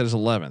had ranked as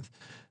 11th.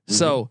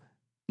 So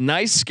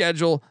nice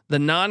schedule. The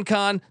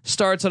non-con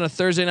starts on a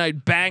Thursday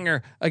night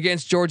banger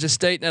against Georgia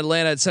State in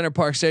Atlanta at Center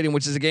Park Stadium,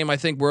 which is a game I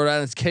think Rhode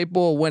Island's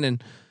capable of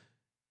winning.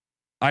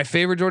 I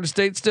favor Georgia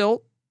State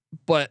still,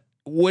 but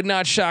would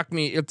not shock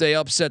me if they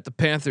upset the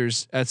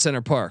Panthers at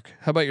Center Park.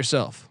 How about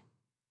yourself?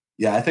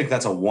 Yeah, I think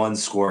that's a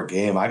 1-score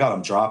game. I got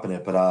them dropping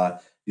it,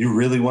 but you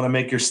really want to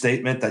make your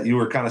statement that you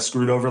were kind of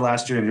screwed over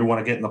last year and you want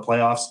to get in the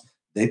playoffs.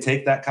 They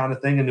take that kind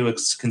of thing into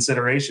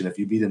consideration if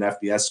you beat an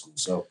FBS school.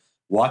 So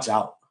watch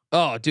out.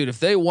 Oh, dude, if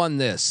they won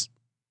this,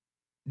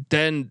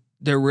 then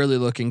they're really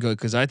looking good.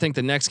 Cause I think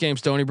the next game,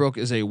 Stony Brook,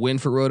 is a win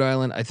for Rhode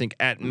Island. I think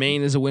at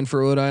Maine is a win for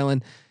Rhode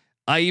Island.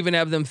 I even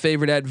have them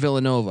favored at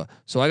Villanova.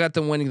 So I got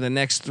them winning the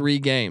next 3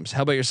 games.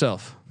 How about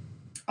yourself?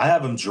 I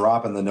have them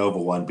dropping the Nova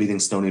one, beating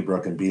Stony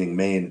Brook and beating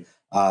Maine.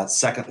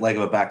 Second leg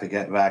of it back to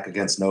get back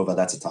against Nova.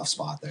 That's a tough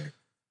spot there.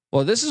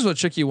 Well, this is what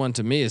tricky one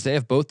to me is they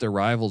have both their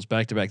rivals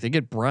back to back. They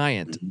get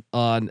Bryant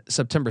on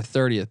September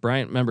 30th.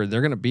 Bryant, remember,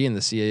 they're going to be in the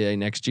CAA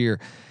next year,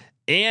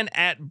 and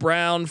at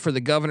Brown for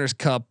the Governor's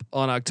Cup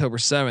on October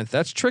 7th.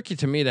 That's tricky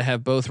to me to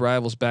have both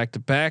rivals back to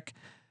back.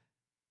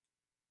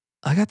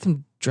 I got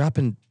them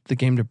dropping the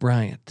game to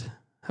Bryant.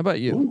 How about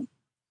you? Ooh.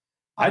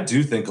 I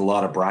do think a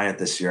lot of Bryant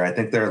this year. I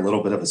think they're a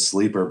little bit of a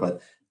sleeper,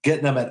 but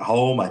getting them at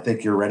home, I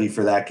think you're ready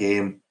for that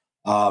game.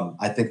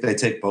 I think they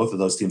take both of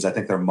those teams. I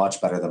think they're much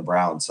better than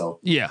Brown. So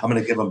yeah, I'm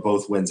going to give them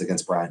both wins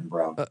against Bryant and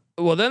Brown.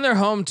 Well, then they're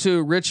home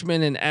to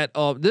Richmond and at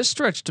all. This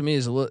stretch to me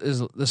is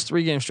this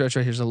 3-game stretch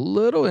right here is a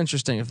little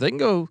interesting. If they can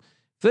go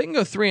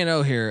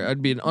 3-0 here,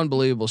 it'd be an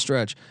unbelievable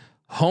stretch.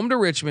 Home to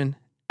Richmond,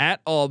 at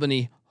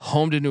Albany,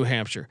 home to New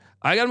Hampshire.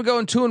 I got them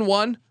going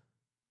 2-1.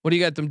 What do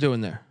you got them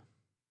doing there?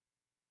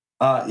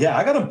 Yeah,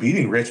 I got them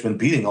beating Richmond,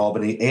 beating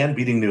Albany, and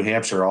beating New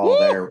Hampshire all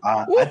there.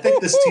 I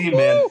think this team,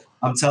 man,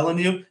 I'm telling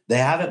you, they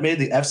haven't made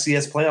the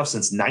FCS playoffs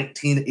since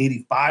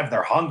 1985.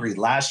 They're hungry.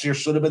 Last year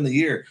should have been the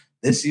year.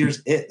 This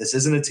year's it. This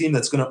isn't a team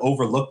that's going to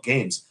overlook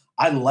games.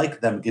 I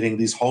like them getting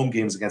these home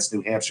games against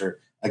New Hampshire,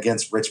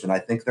 against Richmond. I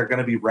think they're going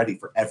to be ready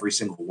for every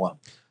single one.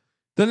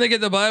 Then they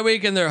get the bye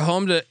week and they're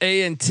home to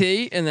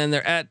A&T, and then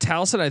they're at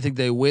Towson. I think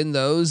they win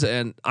those.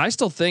 And I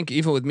still think,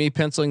 even with me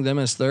penciling them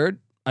as third,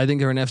 I think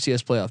they're an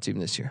FCS playoff team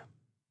this year.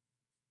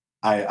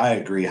 I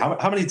agree. How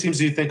many teams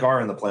do you think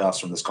are in the playoffs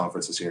from this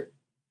conference this year?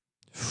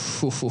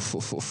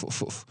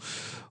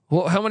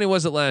 Well, how many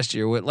was it last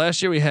year?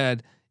 Last year we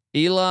had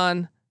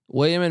Elon,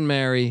 William and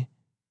Mary,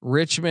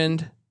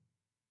 Richmond.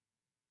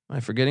 Am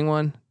I forgetting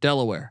one?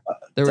 Delaware.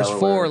 There was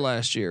 4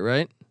 last year,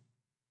 right?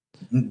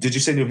 Did you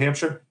say New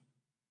Hampshire?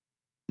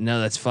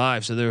 No, that's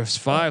 5. So there was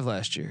 5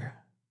 last year.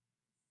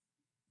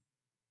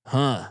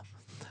 Huh.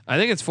 I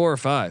think it's 4 or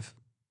 5.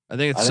 I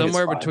think it's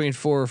somewhere between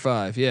 4 or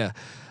 5. Yeah.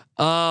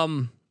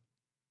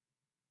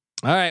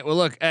 All right. Well,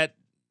 look, at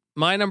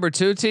my number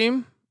 2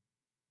 team,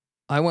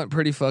 I went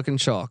pretty fucking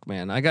chalk,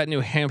 man. I got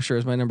New Hampshire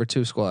as my number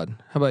 2 squad.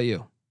 How about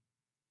you?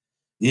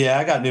 Yeah,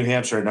 I got New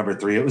Hampshire at number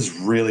 3. It was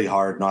really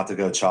hard not to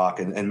go chalk,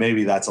 and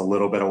maybe that's a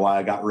little bit of why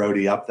I got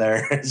Rhodey up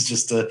there. It's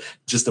just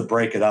to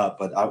break it up.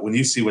 But when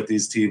you see what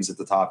these teams at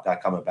the top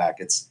got coming back,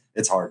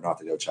 it's hard not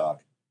to go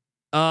chalk.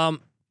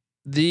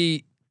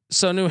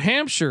 So New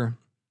Hampshire,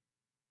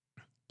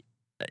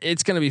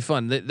 it's going to be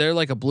fun. They're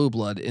like a blue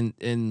blood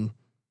in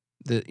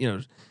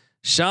the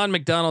Sean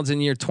McDonald's in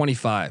year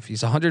 25.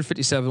 He's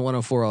 157,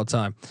 104 all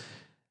time.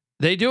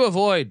 They do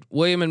avoid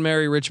William and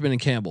Mary, Richmond, and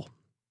Campbell.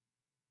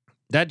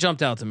 That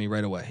jumped out to me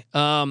right away.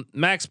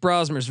 Max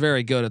Brosmer is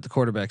very good at the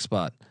quarterback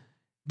spot.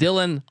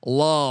 Dylan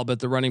Laub at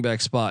the running back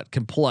spot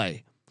can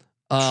play.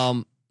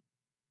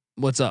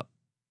 What's up?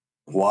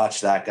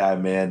 Watch that guy,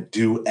 man.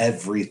 Do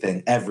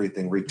everything.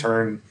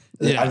 Return.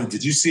 Yeah. I mean,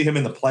 did you see him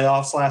in the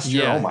playoffs last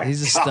year? Yeah, Oh my God.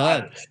 He's a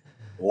stud.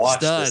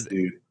 Watch this Stud.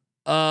 dude.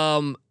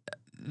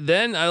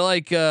 Then I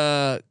like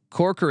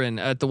Corcoran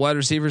at the wide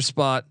receiver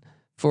spot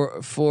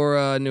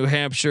for New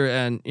Hampshire,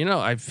 and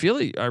I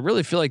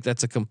really feel like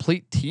that's a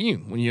complete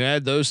team when you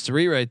add those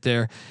three right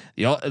there.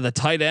 The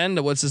tight end,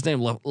 what's his name,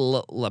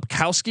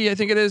 Lepkowski, I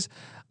think it is.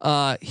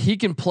 He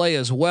can play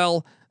as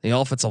well. The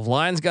offensive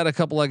line's got a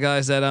couple of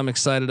guys that I'm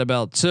excited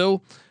about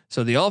too.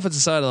 So the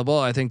offensive side of the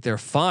ball, I think they're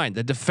fine.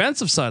 The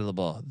defensive side of the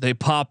ball, they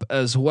pop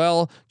as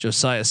well.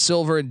 Josiah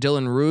Silver and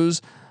Dylan Ruiz,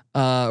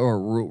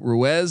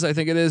 Ruiz, I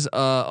think it is,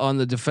 on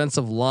the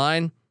defensive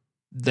line.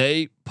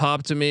 They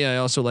pop to me. I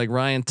also like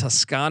Ryan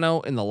Toscano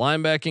in the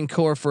linebacking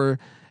core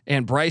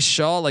and Bryce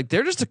Shaw. Like,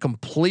 they're just a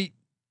complete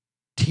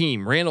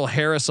team. Randall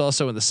Harris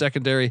also in the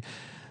secondary.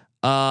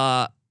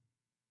 I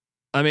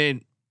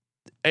mean,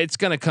 it's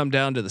going to come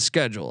down to the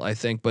schedule, I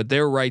think, but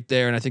they're right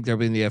there, and I think they'll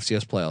be in the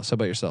FCS playoffs. How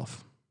about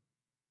yourself?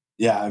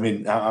 Yeah, I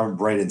mean, I'm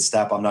right in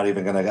step. I'm not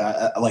even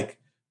gonna like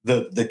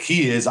the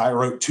key is I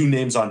wrote 2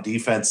 names on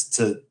defense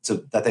to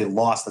that they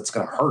lost. That's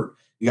gonna hurt.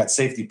 You got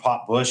safety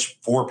Pop Bush,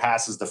 4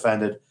 passes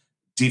defended.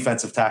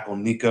 Defensive tackle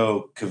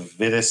Nico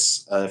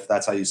Kvitis, if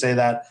that's how you say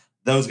that.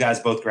 Those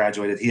guys both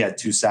graduated. He had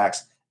 2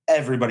 sacks.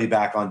 Everybody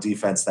back on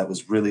defense that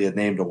was really a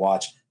name to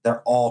watch.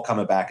 They're all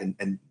coming back,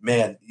 and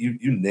man, you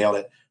nailed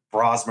it.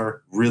 Brosmer,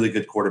 really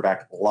good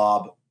quarterback.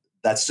 Lob,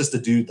 that's just a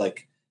dude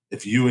like.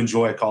 If you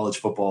enjoy college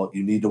football,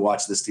 you need to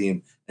watch this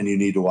team, and you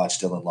need to watch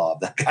Dylan Lobb.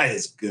 That guy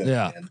is good.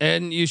 Yeah, man.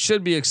 And you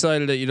should be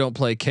excited that you don't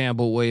play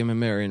Campbell, William, and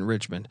Mary in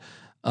Richmond.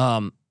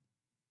 The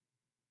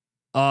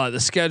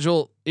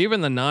schedule,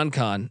 even the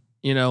non-con,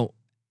 you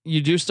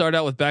do start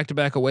out with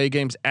back-to-back away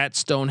games at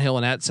Stonehill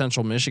and at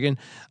Central Michigan.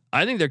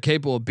 I think they're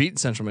capable of beating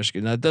Central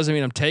Michigan. That doesn't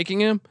mean I'm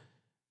taking him,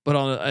 but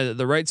on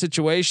the right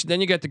situation,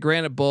 then you get the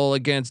Granite Bowl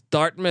against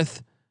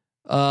Dartmouth.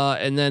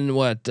 And then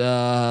what?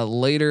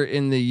 Later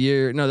in the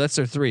year? No, that's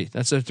their 3.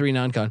 That's their 3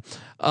 non-con.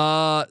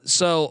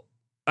 So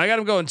I got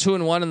them going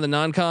 2-1 in the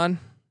non-con.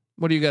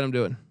 What do you got them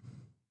doing?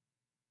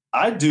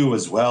 I do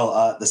as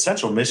well. The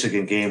Central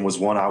Michigan game was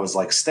one I was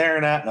like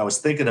staring at, and I was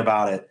thinking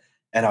about it,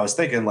 and I was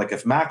thinking like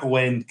if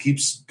McElwain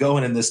keeps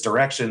going in this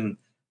direction,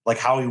 like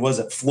how he was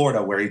at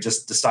Florida, where he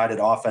just decided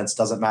offense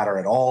doesn't matter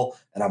at all,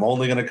 and I'm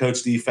only going to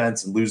coach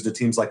defense and lose to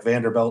teams like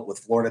Vanderbilt with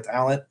Florida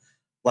talent,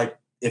 like.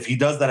 If he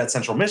does that at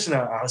Central Michigan,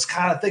 I was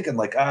kind of thinking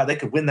like, they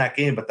could win that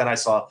game. But then I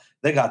saw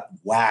they got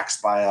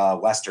waxed by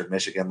Western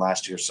Michigan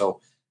last year. So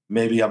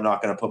maybe I'm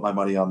not going to put my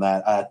money on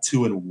that.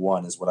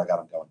 2-1 is what I got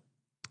them going.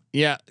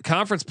 Yeah.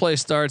 Conference play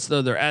starts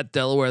though. They're at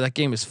Delaware. That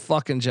game is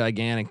fucking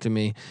gigantic to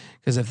me.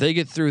 Cause if they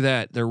get through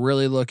that, they're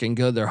really looking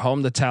good. They're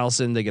home to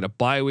Towson. They get a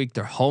bye week.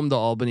 They're home to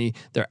Albany.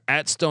 They're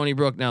at Stony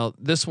Brook. Now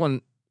this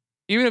one,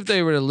 even if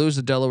they were to lose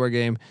the Delaware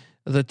game,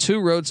 the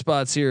 2 road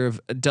spots here of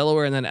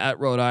Delaware and then at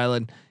Rhode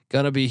Island,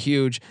 gonna be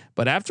huge.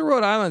 But after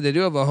Rhode Island, they do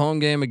have a home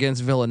game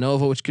against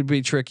Villanova, which could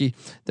be tricky.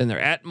 Then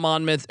they're at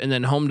Monmouth and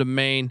then home to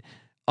Maine.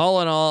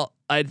 All in all,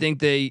 I think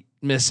they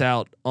miss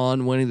out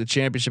on winning the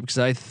championship because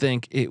I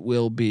think it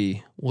will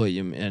be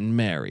William and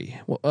Mary.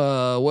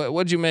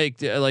 What'd you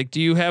make? Like, do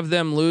you have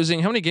them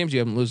losing? How many games do you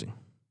have them losing?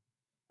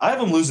 I have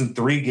them losing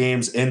 3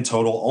 games in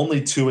total,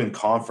 only 2 in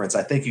conference.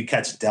 I think you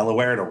catch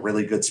Delaware at a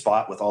really good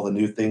spot with all the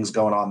new things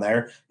going on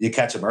there. You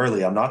catch them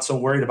early. I'm not so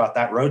worried about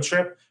that road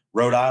trip.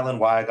 Rhode Island,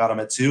 why I got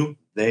them at 2.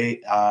 They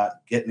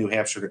get New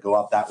Hampshire to go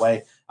up that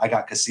way. I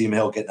got Kasim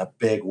Hill getting a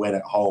big win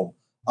at home.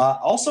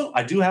 Also,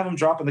 I do have them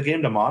dropping the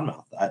game to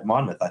Monmouth.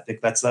 I think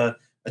that's a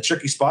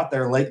tricky spot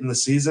there late in the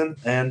season,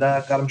 and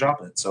got them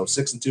dropping it. So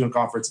 6-2 in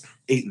conference,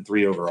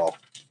 8-3 overall.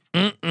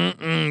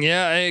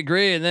 Yeah, I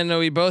agree. And then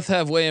we both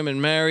have William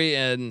and Mary,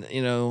 and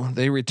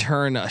they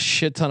return a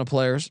shit ton of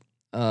players.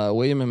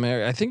 William and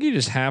Mary. I think you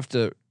just have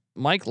to.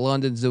 Mike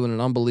London's doing an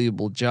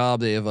unbelievable job.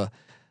 They have a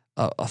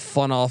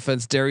fun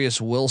offense.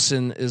 Darius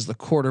Wilson is the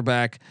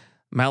quarterback.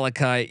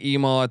 Malachi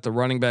Emo at the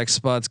running back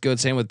spot's good.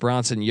 Same with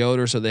Bronson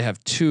Yoder. So they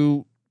have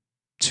two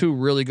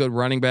really good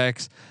running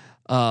backs.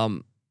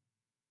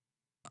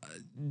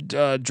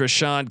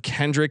 Drashawn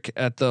Kendrick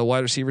at the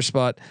wide receiver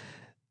spot.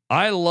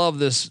 I love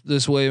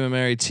this William and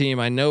Mary team.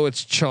 I know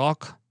it's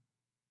chalk.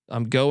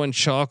 I'm going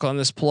chalk on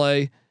this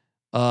play.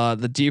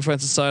 The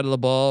defensive side of the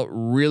ball,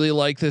 really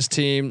like this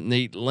team.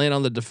 Nate Lynn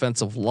on the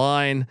defensive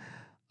line.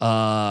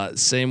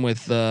 Same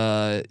with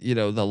the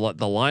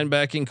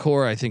linebacking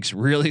core. I think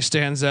really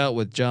stands out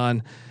with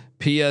John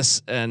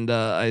P.S. and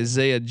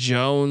Isaiah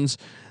Jones.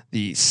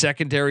 The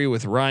secondary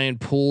with Ryan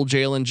Poole,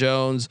 Jalen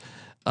Jones,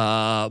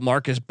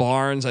 Marcus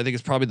Barnes. I think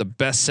it's probably the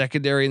best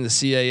secondary in the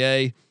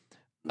CAA.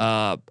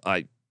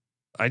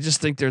 I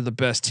just think they're the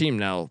best team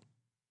now.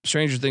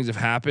 Stranger things have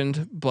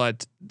happened,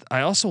 but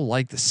I also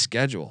like the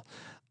schedule.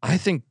 I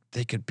think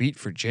they could beat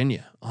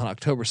Virginia on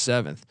October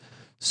 7th.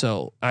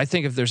 So I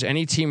think if there's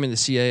any team in the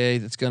CAA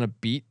that's going to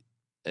beat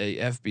a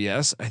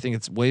FBS, I think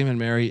it's William and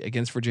Mary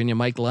against Virginia.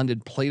 Mike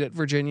London played at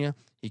Virginia.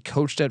 He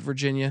coached at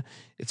Virginia.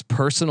 It's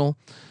personal.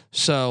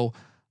 So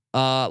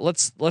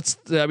let's.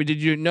 I mean,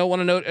 did you want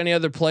to note any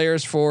other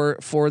players for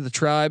the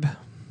Tribe?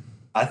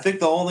 I think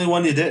the only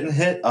one you didn't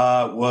hit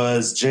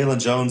was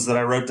Jalen Jones that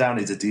I wrote down.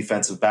 He's a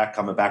defensive back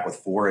coming back with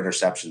 4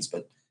 interceptions.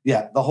 But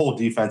yeah, the whole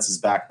defense is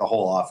back. The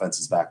whole offense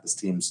is back. This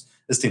team's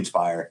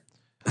fire.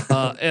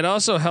 It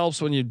also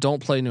helps when you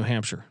don't play New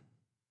Hampshire,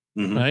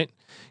 right?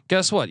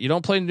 Guess what? You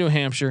don't play New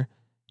Hampshire.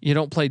 You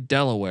don't play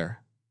Delaware.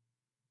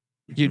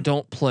 You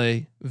don't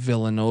play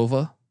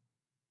Villanova.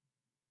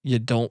 You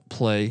don't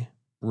play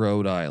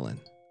Rhode Island.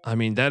 I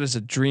mean, that is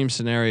a dream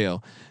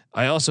scenario.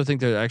 I also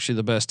think they're actually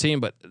the best team,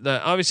 but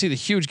obviously the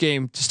huge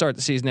game to start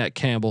the season at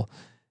Campbell,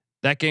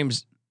 that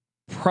game's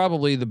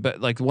probably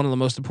like one of the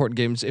most important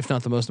games, if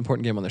not the most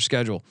important game on their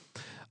schedule.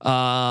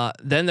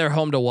 Then they're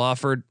home to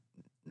Wofford.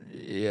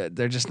 Yeah,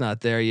 they're just not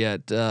there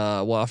yet.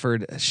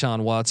 Wofford,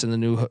 Sean Watson, the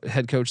new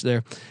head coach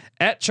there.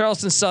 At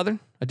Charleston Southern,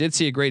 I did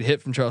see a great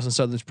hit from Charleston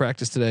Southern's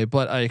practice today,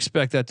 but I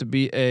expect that to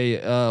be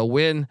a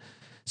win.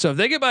 So if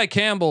they get by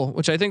Campbell,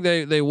 which I think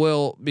they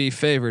will be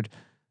favored,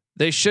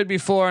 they should be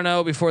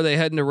 4-0 before they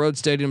head into Road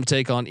Stadium to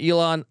take on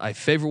Elon. I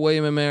favor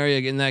William and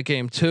Mary in that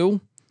game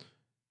too.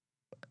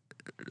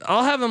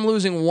 I'll have them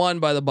losing 1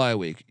 by the bye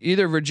week.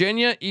 Either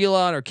Virginia,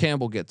 Elon, or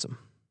Campbell gets them.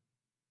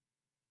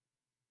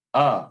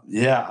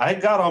 Yeah, I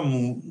got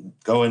them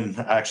going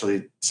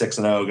actually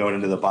 6-0 going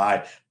into the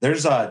bye.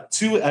 There's 2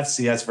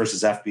 FCS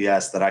versus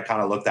FBS that I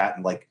kind of looked at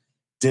and like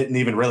didn't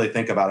even really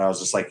think about it. I was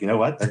just like, you know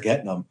what, they're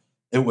getting them.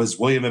 It was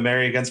William and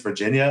Mary against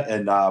Virginia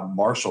and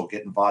Marshall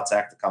getting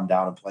Votzak to come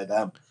down and play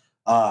them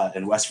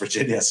in West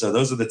Virginia. So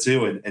those are the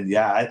 2. And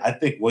yeah, I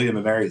think William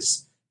and Mary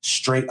is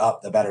straight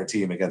up the better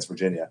team against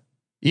Virginia.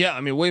 Yeah,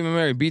 I mean, William and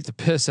Mary beat the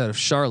piss out of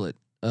Charlotte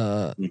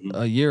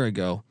a year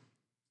ago.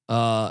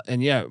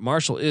 And yeah,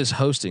 Marshall is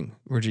hosting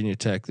Virginia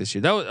Tech this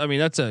year.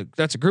 That's a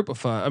group of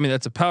 5. I mean,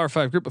 that's a Power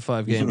 5 group of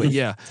 5 game, but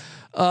yeah.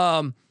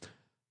 The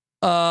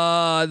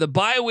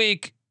bye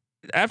week,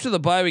 after the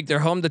bye week, they're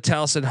home to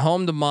Towson,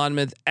 home to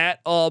Monmouth,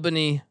 at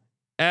Albany,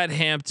 at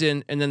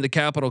Hampton, and then the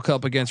Capital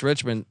Cup against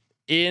Richmond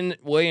in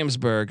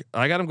Williamsburg.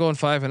 I got them going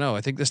 5-0.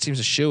 I think this team's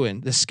a shoo-in.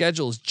 The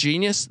schedule is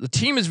genius. The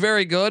team is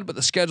very good, but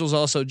the schedule is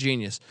also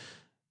genius.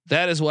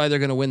 That is why they're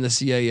going to win the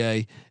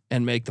CAA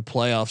and make the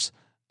playoffs.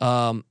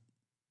 I'm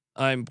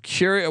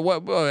curious.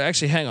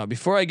 Actually, hang on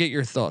before I get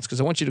your thoughts, because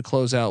I want you to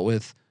close out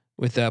with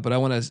that. But I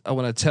want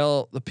to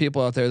tell the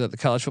people out there that the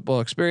College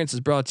Football Experience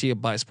is brought to you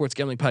by Sports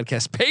Gambling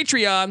Podcast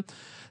Patreon.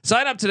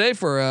 Sign up today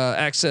for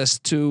access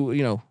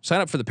to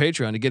sign up for the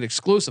Patreon to get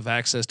exclusive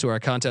access to our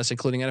contests,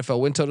 including NFL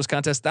win totals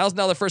contest,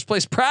 $1,000 first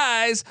place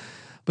prize.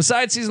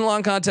 Besides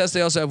season-long contests, they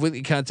also have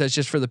weekly contests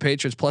just for the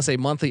patrons, plus a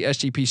monthly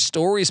SGP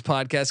Stories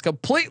podcast,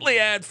 completely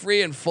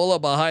ad-free and full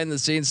of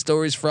behind-the-scenes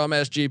stories from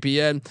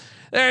SGPN.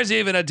 There's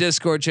even a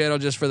Discord channel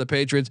just for the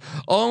patrons.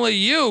 Only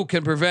you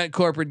can prevent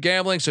corporate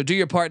gambling, so do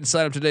your part and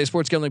sign up today.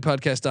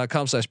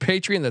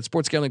 SportsGamblingPodcast.com/Patreon. That's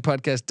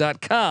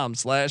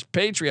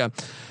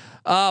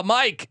SportsGamblingPodcast.com/Patreon.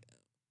 Mike,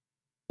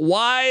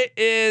 why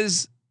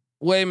is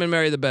William and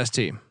Mary the best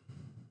team?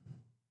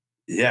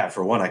 Yeah,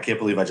 for one, I can't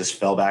believe I just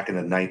fell back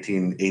into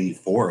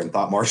 1984 and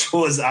thought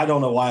Marshall was. I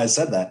don't know why I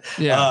said that.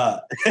 Yeah,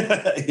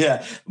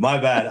 yeah, my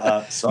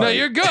bad. Sorry. No,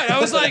 you're good. I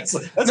was like,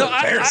 that's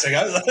embarrassing.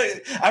 I was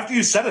like, after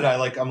you said it,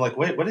 I'm like,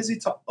 wait, what is he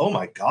talking? Oh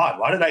my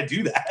god, why did I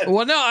do that?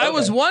 Well, no, I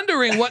was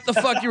wondering what the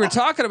fuck you were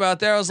talking about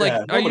there. I was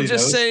like, are you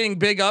just saying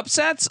big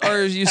upsets, or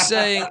are you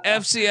saying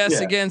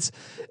FCS against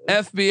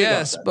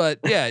FBS? But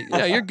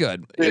yeah, you're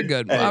good. You're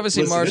good. Hey,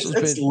 Obviously, listen, Marshall's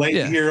it's been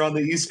late here on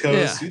the East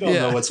Coast. You don't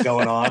know what's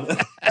going on.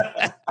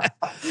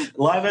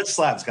 Live at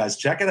Slabs, guys,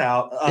 check it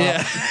out.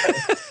 I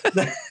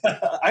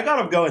got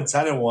them going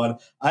 10-1.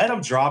 I had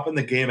them dropping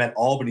the game at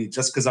Albany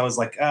just because I was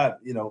like,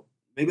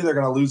 maybe they're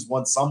going to lose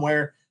one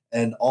somewhere.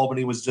 And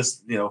Albany was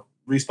just,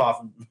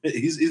 respawn.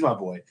 He's my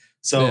boy.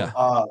 So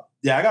I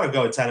got to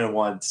go at 10-1,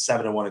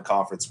 7-1 in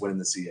conference, winning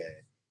the CAA.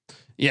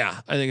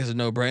 Yeah, I think it's a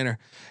no-brainer.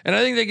 And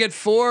I think they get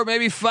 4,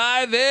 maybe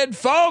 5 in.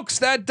 Folks,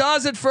 that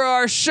does it for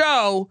our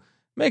show.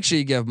 Make sure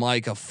you give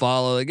Mike a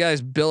follow. The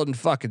guy's building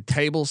fucking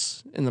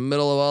tables in the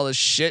middle of all this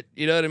shit.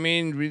 You know what I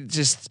mean?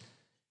 He's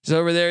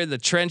over there in the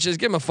trenches.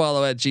 Give him a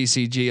follow at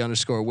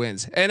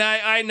GCG_wins. And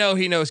I know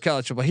he knows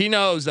college football. He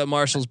knows that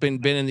Marshall's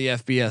been in the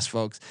FBS,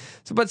 folks.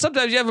 So, but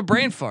sometimes you have a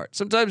brain fart.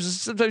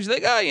 Sometimes you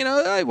think,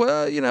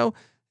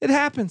 it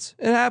happens.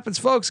 It happens,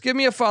 folks. Give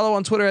me a follow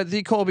on Twitter at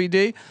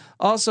TheColbyD.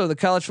 Also, the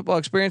College Football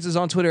Experience is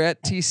on Twitter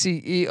at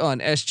TCE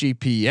on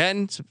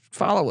SGPN. So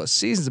follow us.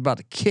 Season's about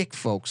to kick,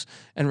 folks.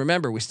 And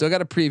remember, we still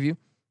got a preview: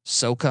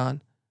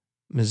 SoCon,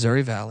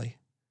 Missouri Valley,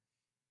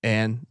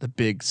 and the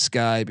Big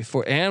Sky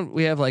before. And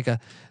we have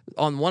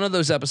on one of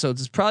those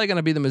episodes, it's probably going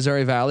to be the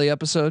Missouri Valley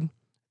episode. At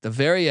the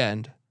very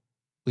end,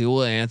 we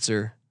will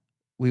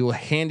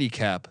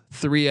handicap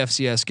 3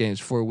 FCS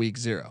games for week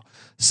 0.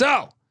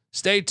 So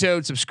stay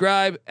tuned.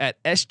 Subscribe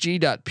at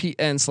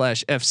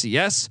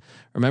sg.pn/FCS.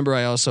 Remember,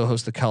 I also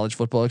host the College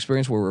Football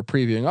Experience, where we're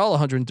previewing all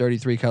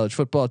 133 college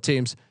football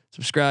teams.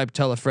 Subscribe,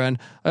 tell a friend.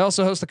 I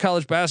also host the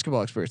College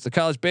Basketball Experience, the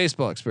College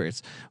Baseball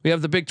Experience. We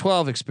have the Big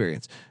 12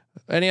 Experience.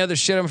 Any other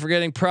shit I'm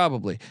forgetting?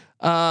 Probably.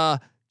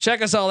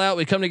 Check us all out.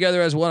 We come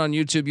together as one on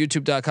YouTube,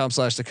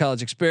 youtube.com/the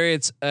college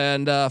experience.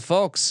 And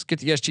folks, get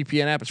the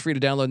SGPN app. It's free to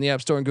download in the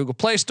App Store and Google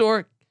Play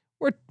Store.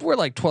 We're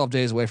like 12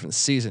 days away from the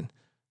season.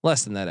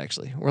 Less than that,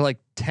 actually. We're like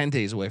 10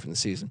 days away from the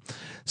season.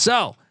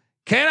 So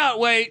cannot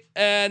wait,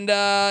 and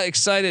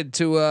excited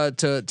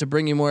to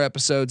bring you more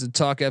episodes and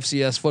talk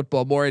FCS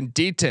football more in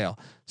detail.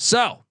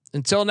 So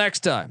until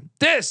next time,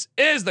 this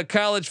is the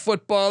college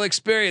football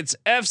experience,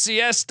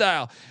 FCS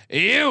style.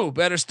 You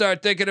better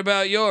start thinking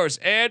about yours,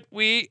 and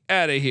we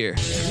out of here.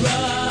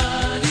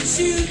 Run and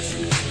shoot.